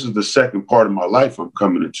is the second part of my life I'm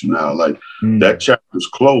coming into now. Like that chapter's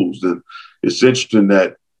closed, and it's interesting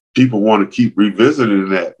that people want to keep revisiting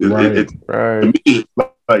that. To me, it's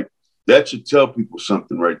like that should tell people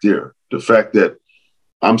something right there. The fact that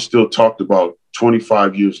I'm still talked about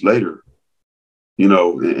 25 years later, you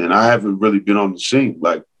know, and I haven't really been on the scene.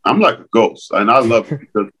 Like I'm like a ghost, and I love it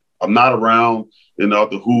because I'm not around in all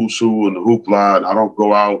the who's who and the hoopla, and I don't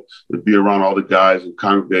go out and be around all the guys and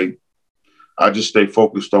congregate. I just stay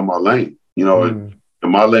focused on my lane, you know, and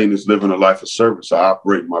my lane is living a life of service. I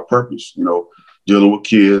operate my purpose, you know, dealing with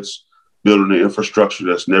kids, building an infrastructure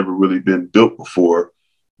that's never really been built before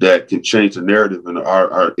that can change the narrative in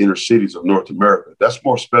our inner cities of North America. That's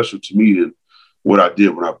more special to me than what I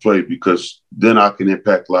did when I played, because then I can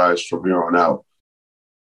impact lives from here on out.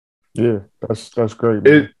 Yeah, that's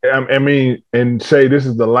great. I mean, and say this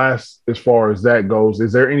is the last as far as that goes.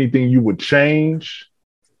 Is there anything you would change?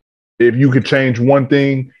 If you could change one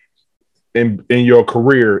thing in your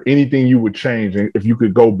career, anything you would change, and if you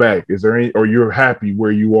could go back, is there any, or you're happy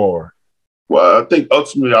where you are? Well, I think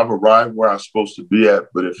ultimately I've arrived where I'm supposed to be at.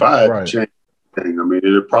 But if I had to change anything, I mean,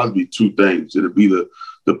 it'd probably be two things. It'd be the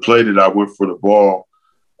play that I went for the ball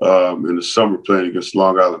in the summer playing against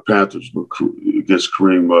Long Island Panthers against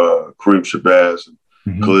Kareem Shabazz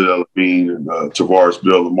and Khalid El-Amin and Tavares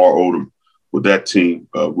Bill, Lamar Odom. With that team,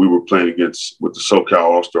 we were playing with the SoCal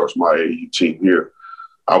All-Stars, my AAU team here.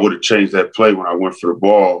 I would have changed that play when I went for the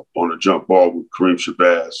ball on a jump ball with Kareem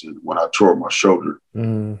Shabazz, and when I tore my shoulder,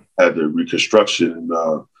 had the reconstruction, and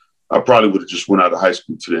I probably would have just went out of high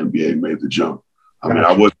school to the NBA and made the jump. I mean,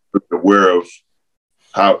 I wasn't aware of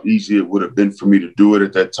how easy it would have been for me to do it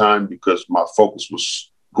at that time, because my focus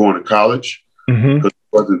was going to college, because it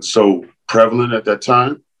wasn't so prevalent at that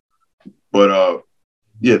time. But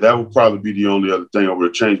yeah, that would probably be the only other thing I would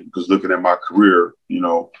have changed, because looking at my career, you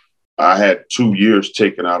know, I had 2 years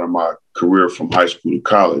taken out of my career from high school to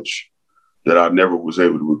college that I never was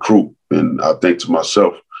able to recruit. And I think to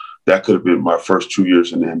myself, that could have been my first 2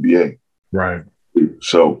 years in the NBA. Right.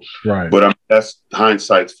 So, but I mean, that's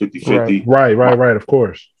hindsight's 50-50. Right. Of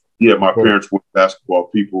course. Yeah, my parents were basketball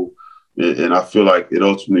people, and I feel like it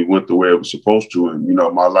ultimately went the way it was supposed to. And, you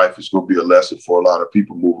know, my life is going to be a lesson for a lot of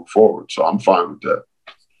people moving forward. So I'm fine with that.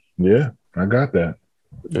 Yeah, I got that.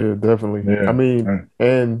 Yeah, definitely. Yeah. I mean,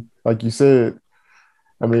 and like you said,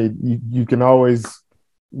 I mean, you can always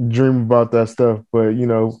dream about that stuff, but you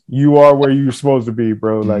know, you are where you're supposed to be,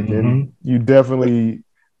 bro. Like, and you definitely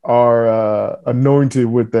are anointed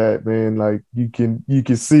with that, man. Like you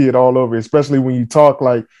can see it all over, especially when you talk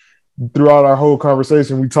like throughout our whole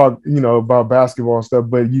conversation, we talk, you know, about basketball and stuff,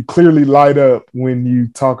 but you clearly light up when you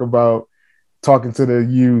talk about talking to the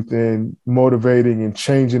youth and motivating and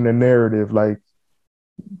changing the narrative. Like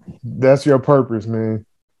that's your purpose, man.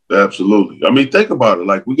 Absolutely. I mean, think about it.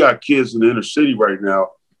 Like we got kids in the inner city right now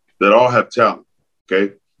that all have talent.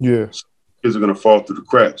 Okay. Yeah. So kids are going to fall through the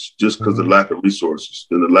cracks just because of the lack of resources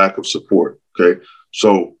and the lack of support. Okay.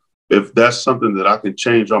 So if that's something that I can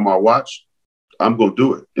change on my watch, I'm going to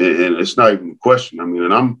do it. And it's not even a question. I mean,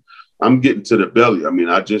 and I'm getting to the belly. I mean,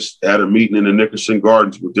 I just had a meeting in the Nickerson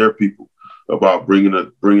Gardens with their people about bringing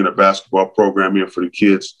a basketball program in for the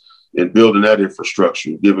kids and building that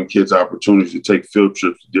infrastructure, giving kids opportunities to take field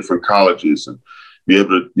trips to different colleges and be able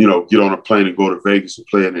to, you know, get on a plane and go to Vegas and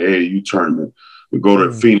play in the AAU tournament and go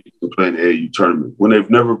to Phoenix and play in the AAU tournament when they've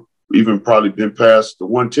never even probably been past the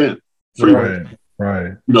 110 freeway.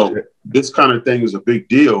 Right. You know, this kind of thing is a big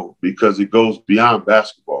deal because it goes beyond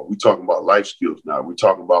basketball. We're talking about life skills now. We're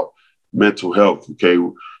talking about mental health, okay,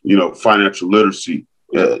 you know, financial literacy,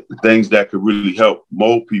 things that could really help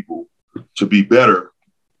mold people to be better.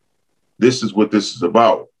 This is what this is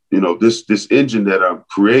about. You know, this engine that I'm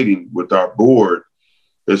creating with our board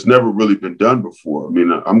has never really been done before. I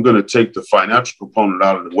mean, I'm going to take the financial component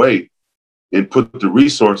out of the way and put the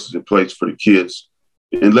resources in place for the kids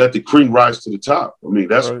and let the cream rise to the top. I mean,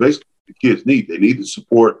 that's basically what the kids need. They need the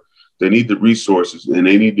support, they need the resources, and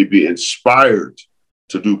they need to be inspired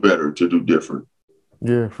to do better, to do different.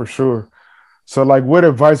 Yeah, for sure. So like what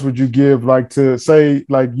advice would you give like to say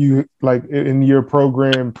like you like in your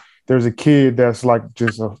program there's a kid that's like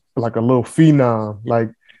just like a little phenom.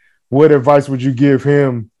 Like what advice would you give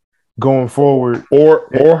him going forward? Or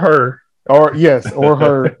her. Or yes, or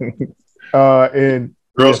her. And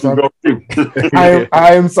girls can go too.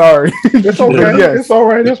 I am sorry. It's okay. Yes. It's all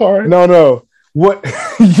right. It's all right. No. What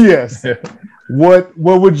yes. What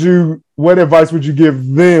advice would you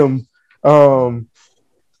give them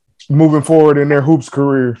moving forward in their hoops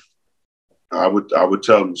career? I would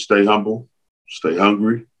tell them to stay humble, stay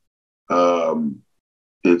hungry, and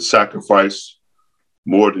sacrifice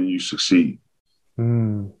more than you succeed.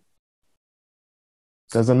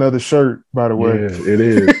 That's another shirt, by the way. Yeah, it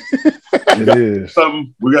is. It is.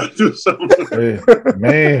 Something we got to do something.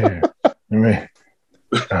 Man.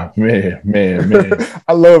 Oh, man.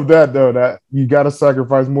 I love that though. That you got to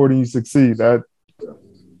sacrifice more than you succeed. That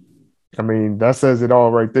says it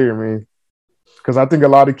all right there, man. Because I think a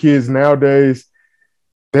lot of kids nowadays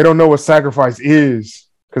they don't know what sacrifice is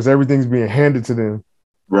because everything's being handed to them.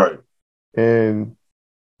 Right. And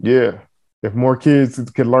yeah, if more kids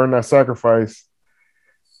could learn that sacrifice,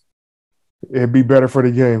 it'd be better for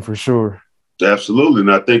the game for sure. Absolutely.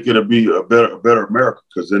 And I think it'll be a better America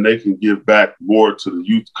because then they can give back more to the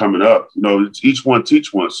youth coming up. You know, it's each one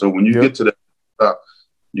teach one. So when you get to that,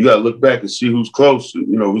 you got to look back and see who's close, you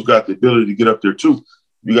know, who's got the ability to get up there too.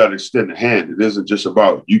 You got to extend the hand. It isn't just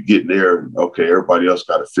about you getting there and, okay, everybody else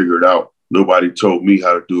got to figure it out. Nobody told me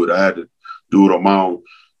how to do it. I had to do it on my own.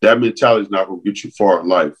 That mentality is not going to get you far in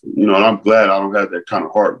life. You know, and I'm glad I don't have that kind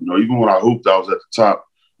of heart. You know, even when I hooped, I was at the top.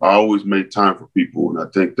 I always made time for people. And I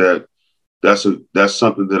think that's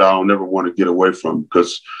something that I don't never want to get away from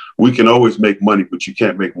because we can always make money, but you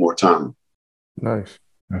can't make more time. Nice.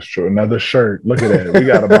 That's true. Another shirt. Look at that. We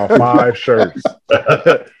got about 5 shirts.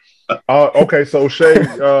 Okay, so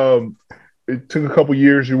Schea, it took a couple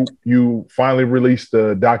years. You finally released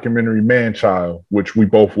the documentary Man Child, which we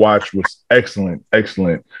both watched. Was excellent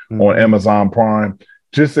on Amazon Prime.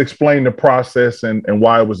 Just explain the process and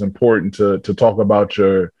why it was important to talk about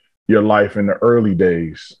your life in the early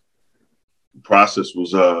days. The process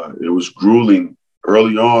was it was grueling.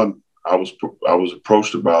 Early on, I was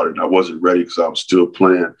approached about it. I wasn't ready because I was still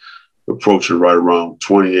playing. Approaching right around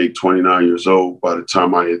 28, 29 years old. By the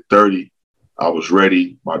time I hit 30, I was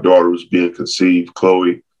ready. My daughter was being conceived,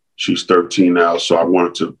 Chloe. She's 13 now. So I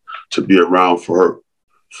wanted to be around for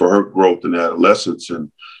her growth and adolescence.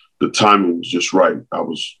 And the timing was just right. I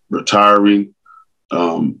was retiring.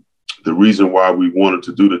 The reason why we wanted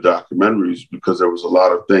to do the documentary is because there was a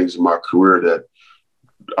lot of things in my career that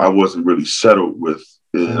I wasn't really settled with.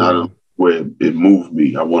 And I don't know where it moved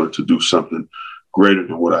me. I wanted to do something greater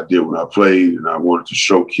than what I did when I played. And I wanted to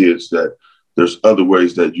show kids that there's other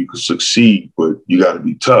ways that you can succeed, but you got to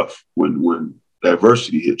be tough when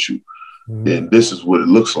adversity hits you. And this is what it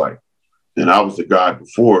looks like. And I was the guy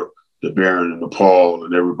before the Baron and the Paul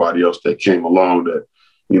and everybody else that came along that,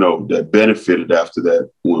 that benefited after that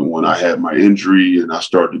when I had my injury and I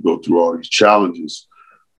started to go through all these challenges.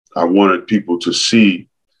 I wanted people to see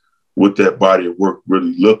what that body of work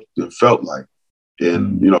really looked and felt like,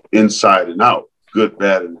 and, inside and out, good,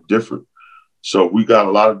 bad, and different. So we got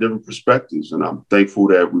a lot of different perspectives, and I'm thankful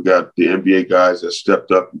that we got the NBA guys that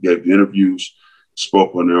stepped up and gave the interviews,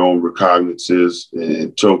 spoke on their own recognizances,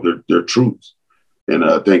 and told their truths. And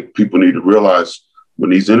I think people need to realize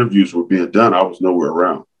when these interviews were being done, I was nowhere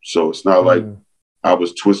around. So it's not like I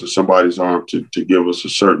was twisting somebody's arm to give us a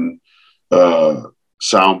certain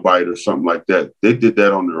sound bite or something like that. They did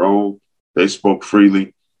that on their own. They spoke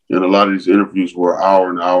freely. And a lot of these interviews were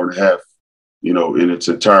an hour and a half, in its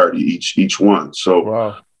entirety, each one.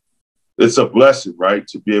 So It's a blessing, right,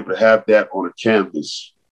 to be able to have that on a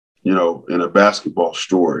canvas, in a basketball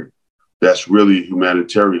story. That's really a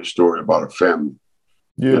humanitarian story about a family.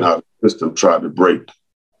 Yeah. And how the system tried to break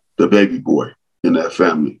the baby boy in that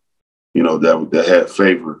family, that had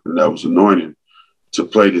favor and that was anointed to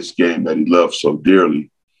play this game that he loved so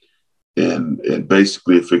dearly. And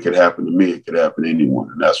basically, if it could happen to me, it could happen to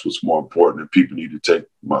anyone. And that's what's more important. And people need to take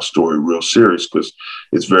my story real serious because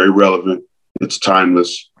it's very relevant, it's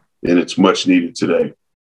timeless, and it's much needed today.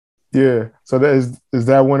 Yeah. So is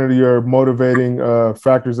that one of your motivating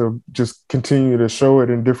factors of just continue to show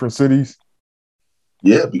it in different cities?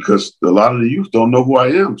 Yeah, because a lot of the youth don't know who I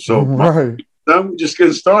am. So right. I'm just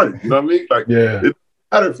getting started. You know what I mean? Like, yeah. It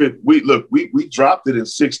matter if we dropped it in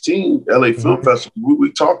 16 LA Film Festival.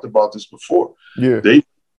 We talked about this before. Yeah. They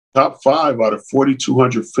top 5 out of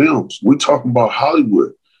 4,200 films. We're talking about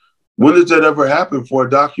Hollywood. When does that ever happen for a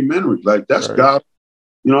documentary? Like that's right. God.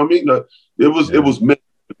 You know what I mean? It was meant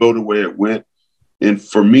to go the way it went. And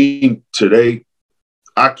for me today,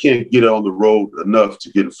 I can't get on the road enough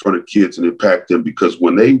to get in front of kids and impact them because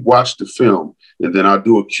when they watch the film and then I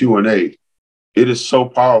do a Q&A, it is so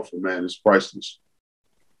powerful, man. It's priceless.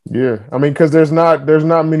 Yeah. I mean, because there's not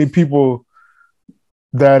many people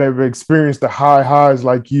that have experienced the high highs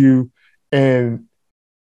like you and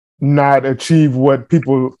not achieve what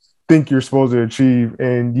people think you're supposed to achieve.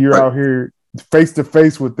 And you're out here face to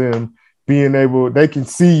face with them, they can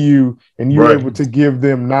see you and you're able to give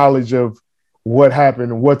them knowledge of what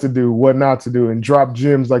happened, what to do, what not to do, and drop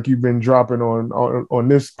gems like you've been dropping on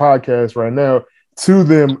this podcast right now to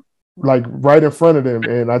them, like right in front of them.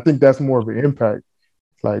 And I think that's more of an impact.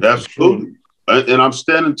 Like absolutely. And I'm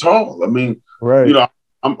standing tall. I mean,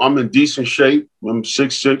 I'm in decent shape. I'm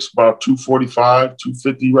 6'6", about 245,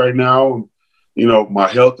 250 right now. And, my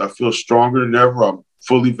health, I feel stronger than ever. I'm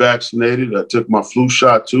fully vaccinated. I took my flu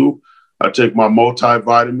shot too. I take my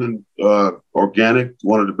multivitamin, organic,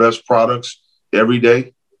 one of the best products every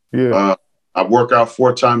day. Yeah. I work out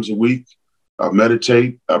 4 times a week. I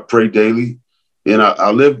meditate. I pray daily. And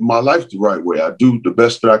I live my life the right way. I do the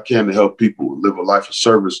best that I can to help people live a life of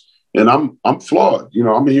service. And I'm flawed.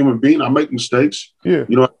 I'm a human being. I make mistakes. Yeah.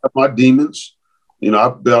 I have my demons.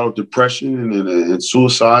 I've battled depression and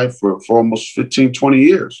suicide for almost 15, 20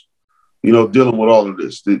 years. Dealing with all of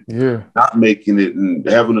this. Not making it and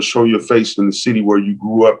having to show your face in the city where you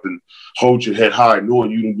grew up and hold your head high,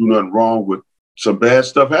 knowing you didn't do nothing wrong with some bad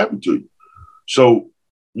stuff happened to you. So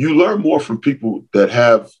you learn more from people that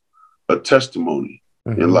have a testimony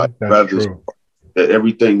in life rather than that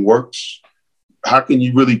everything works. How can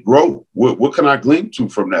you really grow? What can I glean to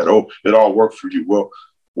from that? Oh, it all worked for you. Well,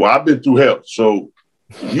 I've been through hell, so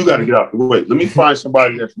you got to get out the way. Let me find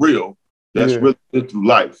somebody that's real, that's really been through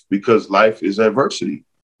life, because life is adversity.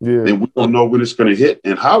 Yeah. And we don't know when it's going to hit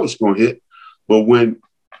and how it's going to hit. But when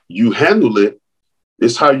you handle it,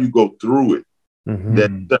 it's how you go through it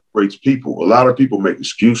that separates people. A lot of people make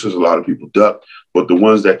excuses. A lot of people duck. But the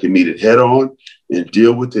ones that can meet it head on and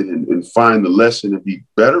deal with it and find the lesson and be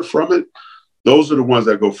better from it, those are the ones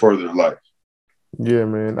that go further in life. Yeah,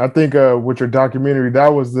 man. I think with your documentary, that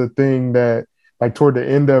was the thing that, like, toward the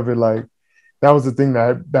end of it, like, that was the thing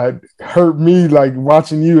that hurt me, like,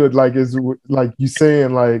 watching you, like, is like you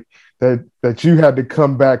saying, like, that you had to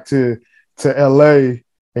come back to LA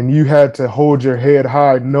and you had to hold your head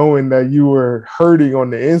high knowing that you were hurting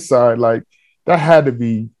on the inside. Like, that had to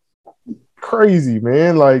be crazy,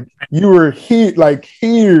 man. Like, you were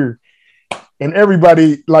here, and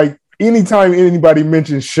everybody, like, anytime anybody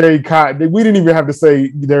mentioned Schea Cotton, we didn't even have to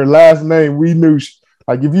say their last name. We knew,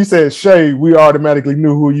 like, if you said Schea, we automatically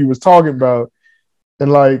knew who you was talking about. And,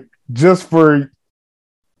 like, just for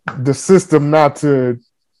the system not to,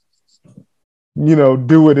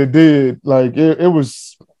 do what it did, like, that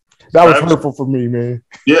was hurtful for me, man.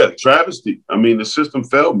 Yeah, travesty. I mean, the system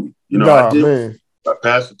failed me. I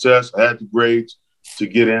passed the test. I had the grades to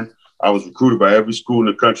get in. I was recruited by every school in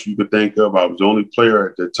the country you could think of. I was the only player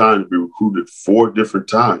at that time to be recruited 4 different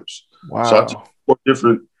times. Wow. So I took 4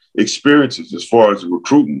 different experiences as far as the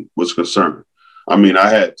recruiting was concerned. I mean, I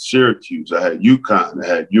had Syracuse, I had UConn, I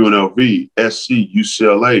had UNLV, SC,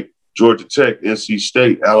 UCLA, Georgia Tech, NC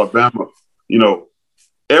State, Alabama. You know,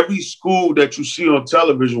 every school that you see on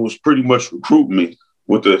television was pretty much recruiting me,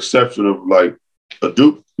 with the exception of like a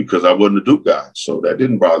Duke, because I wasn't a Duke guy. So that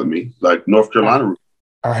didn't bother me. Like North Carolina.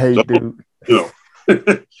 I hate Duke. You know,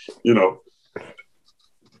 you know.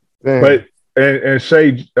 Damn. But and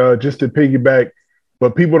Schea, just to piggyback,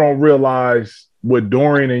 but people don't realize what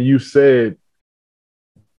Dorian and you said,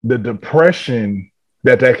 the depression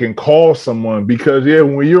that can cause someone, because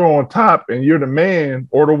when you're on top and you're the man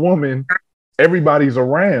or the woman, everybody's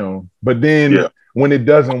around. But then when it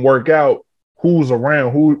doesn't work out, who's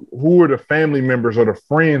around? Who are the family members or the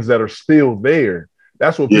friends that are still there?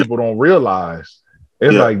 That's what people don't realize.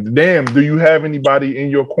 It's like, damn, do you have anybody in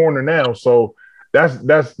your corner now? So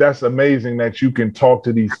that's amazing that you can talk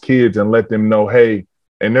to these kids and let them know, hey,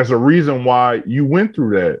 and there's a reason why you went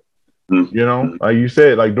through that. You know, like you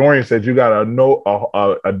said, like Dorian said, you got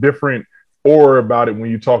a different aura about it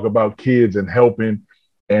when you talk about kids and helping,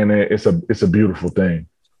 and it's a beautiful thing.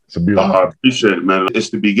 It's a beautiful. I appreciate it, man. It's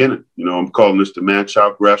the beginning. You know, I'm calling this the Man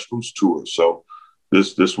Child Grassroots Tour. So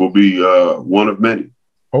this will be one of many.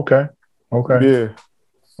 Okay. Yeah.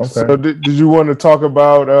 Okay. So did you want to talk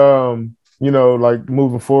about you know, like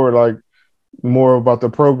moving forward, like more about the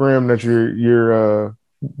program that you're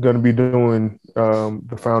going to be doing,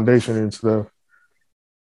 the foundation and stuff?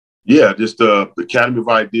 Yeah, just the Academy of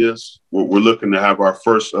Ideas. We're looking to have our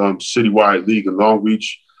first citywide league in Long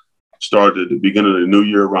Beach. Started at the beginning of the new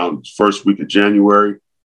year, around the first week of January.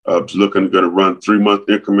 Going to run 3-month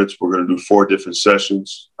increments. We're going to do 4 different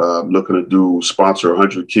sessions. Looking to sponsor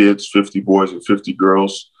 100 kids, 50 boys and 50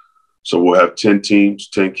 girls. So we'll have 10 teams,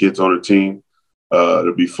 10 kids on a team.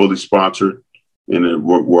 It'll be fully sponsored. And then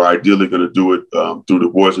we're ideally going to do it through the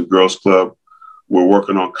Boys and Girls Club. We're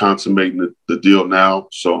working on consummating the deal now.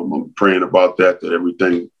 So I'm praying about that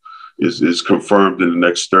everything is confirmed in the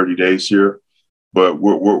next 30 days here. But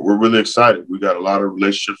we're really excited. We got a lot of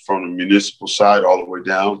relationships from the municipal side all the way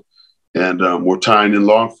down. And we're tying in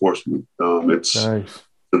law enforcement. It's nice.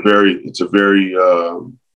 It's a very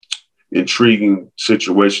intriguing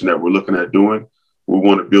situation that we're looking at doing. We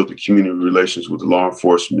want to build the community relations with the law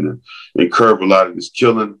enforcement and curb a lot of this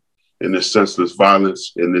killing and this senseless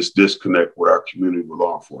violence and this disconnect with our community with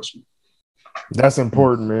law enforcement. That's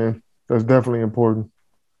important, man. That's definitely important.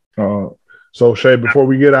 So Schea, before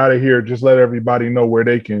we get out of here, just let everybody know where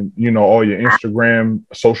they can, you know, all your Instagram,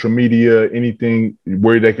 social media, anything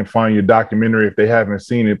where they can find your documentary. If they haven't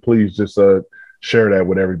seen it, please just share that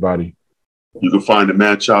with everybody. You can find the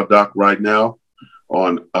Man Child Doc right now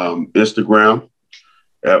on Instagram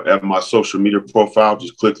at my social media profile.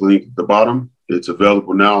 Just click the link at the bottom. It's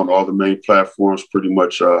available now on all the main platforms, pretty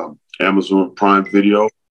much Amazon Prime Video,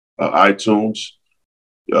 iTunes.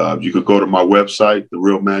 You could go to my website,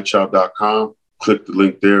 therealmanchild.com, click the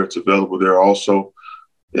link there. It's available there also.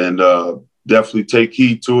 And definitely take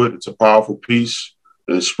heed to it. It's a powerful piece,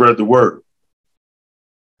 and spread the word.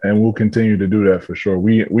 And we'll continue to do that for sure.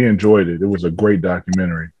 We enjoyed it. It was a great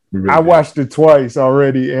documentary. I watched it twice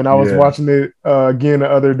already, and I was watching it again the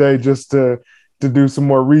other day just to do some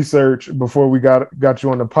more research before we got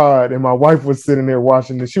you on the pod. And my wife was sitting there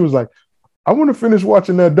watching it. She was like, I want to finish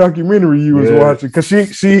watching that documentary you was watching, because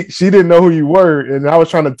she didn't know who you were, and I was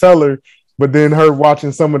trying to tell her, but then her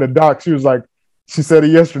watching some of the docs, she was like, she said it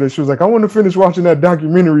yesterday. She was like, I want to finish watching that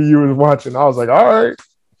documentary you was watching. I was like, all right,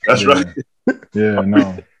 that's right. Yeah,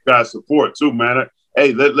 no, guys support too, man.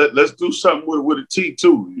 Hey, let's do something with a T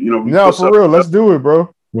too. You know, no, for real, let's do it,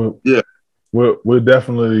 bro. We'll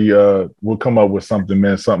definitely we'll come up with something,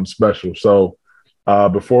 man, something special. So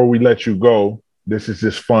before we let you go, this is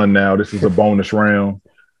just fun now. This is a bonus round.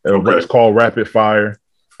 It's called Rapid Fire.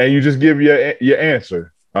 And you just give your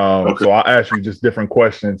answer. So I'll ask you just different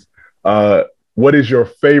questions. What is your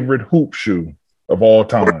favorite hoop shoe of all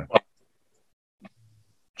time?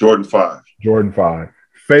 Jordan 5. Jordan 5.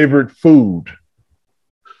 Favorite food?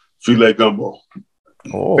 Filet gumbo.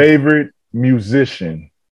 Oh. Favorite musician?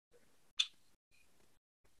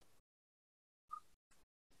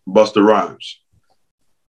 Busta Rhymes.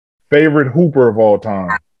 Favorite hooper of all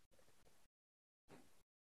time?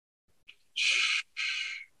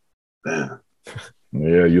 Man.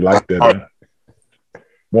 Yeah, you like that. Huh?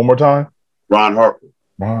 One more time. Ron Harper.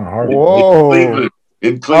 Ron Harper. Whoa.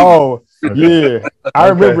 In Cleveland. Oh, yeah. I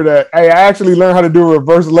remember that. Hey, I actually learned how to do a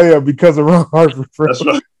reverse layup because of Ron Harper. That's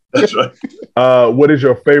right. That's right. What is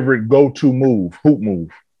your favorite go-to move, hoop move?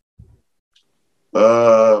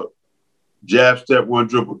 Jab step, one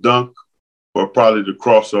dribble dunk, or probably the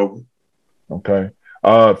crossover. Okay.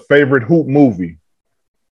 Favorite hoop movie?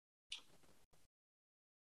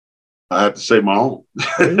 I have to say my own.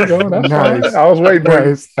 There you go. That's Nice. fine. I was waiting for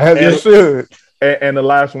you. As you should. And the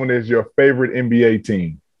last one is your favorite NBA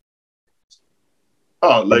team.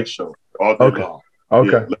 Oh, Lake Show. All day long.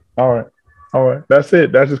 Okay. Yeah. All right. That's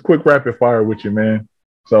it. That's just quick rapid fire with you, man.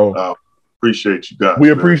 So appreciate you guys. We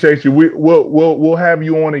appreciate you. We'll have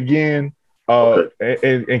you on again.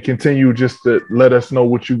 And continue just to let us know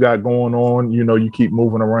what you got going on. You know, you keep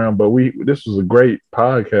moving around, but this was a great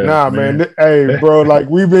podcast. Nah, man. Hey, bro, like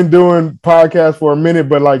we've been doing podcasts for a minute,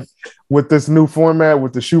 but like with this new format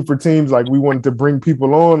with the shoot for teams, like we wanted to bring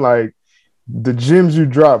people on. Like the gems you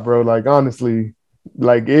drop, bro. Like honestly,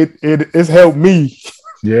 like it's helped me.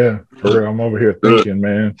 Yeah, for real. I'm over here thinking,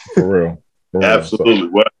 man. For real. Absolutely.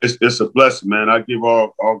 Well, it's a blessing, man. I give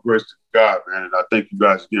all grace to God, man, and I thank you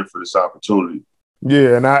guys again for this opportunity.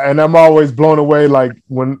 Yeah, and I'm always blown away, like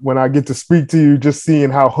when I get to speak to you, just seeing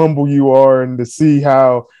how humble you are and to see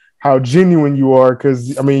how genuine you are.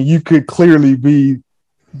 Because I mean, you could clearly be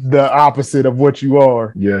the opposite of what you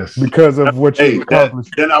are. Yes, because of what you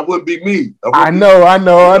accomplished. Then I would be me. I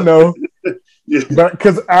know. Yeah. But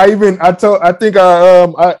because I will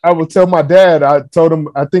tell my dad. I told him.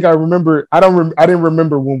 I think I remember. I didn't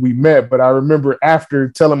remember when we met, but I remember after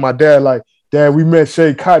telling my dad, like, Dad, we met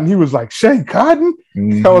Schea Cotton. He was like, Schea Cotton?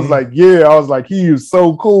 Mm-hmm. I was like, yeah. I was like, he is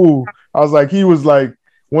so cool. I was like, he was like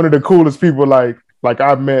one of the coolest people like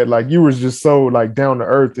I've met. Like you was just so like down to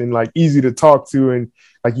earth and like easy to talk to, and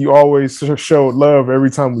like you always showed love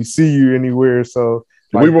every time we see you anywhere. So.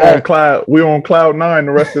 Like we were on cloud 9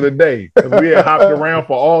 the rest of the day. We had hopped around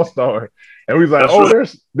for All-Star. And we was like,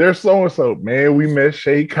 there's so-and-so. Man, we met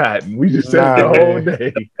Schea Cotton. We just sat the whole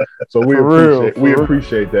day. So we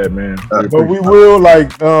appreciate that, man. But we will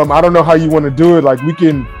like, I don't know how you want to do it. Like we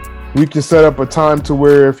can set up a time to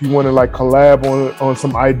where if you want to like collab on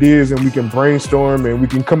some ideas and we can brainstorm and we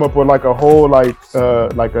can come up with like a whole like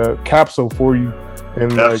a capsule for you.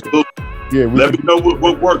 And absolutely. Yeah, let me know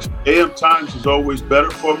what works. AM times is always better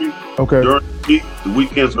for me. Okay. During the week, the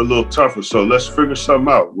weekends are a little tougher, so let's figure something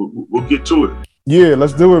out. We'll get to it. Yeah,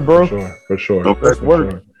 let's do it, bro. For sure. Okay. Let's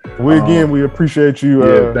work. Sure. We appreciate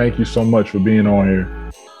you. Thank you so much for being on here.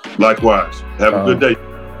 Likewise. Have a good day.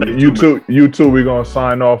 You too. We're gonna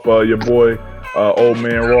sign off. Your boy, Old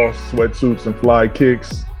Man Ross, sweatsuits and fly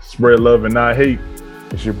kicks. Spread love and not hate.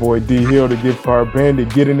 It's your boy D Hill, the Gift Card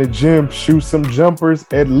Bandit. Get in the gym, shoot some jumpers,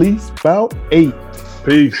 at least about 8.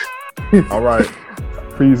 Peace. All right.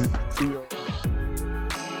 Peace.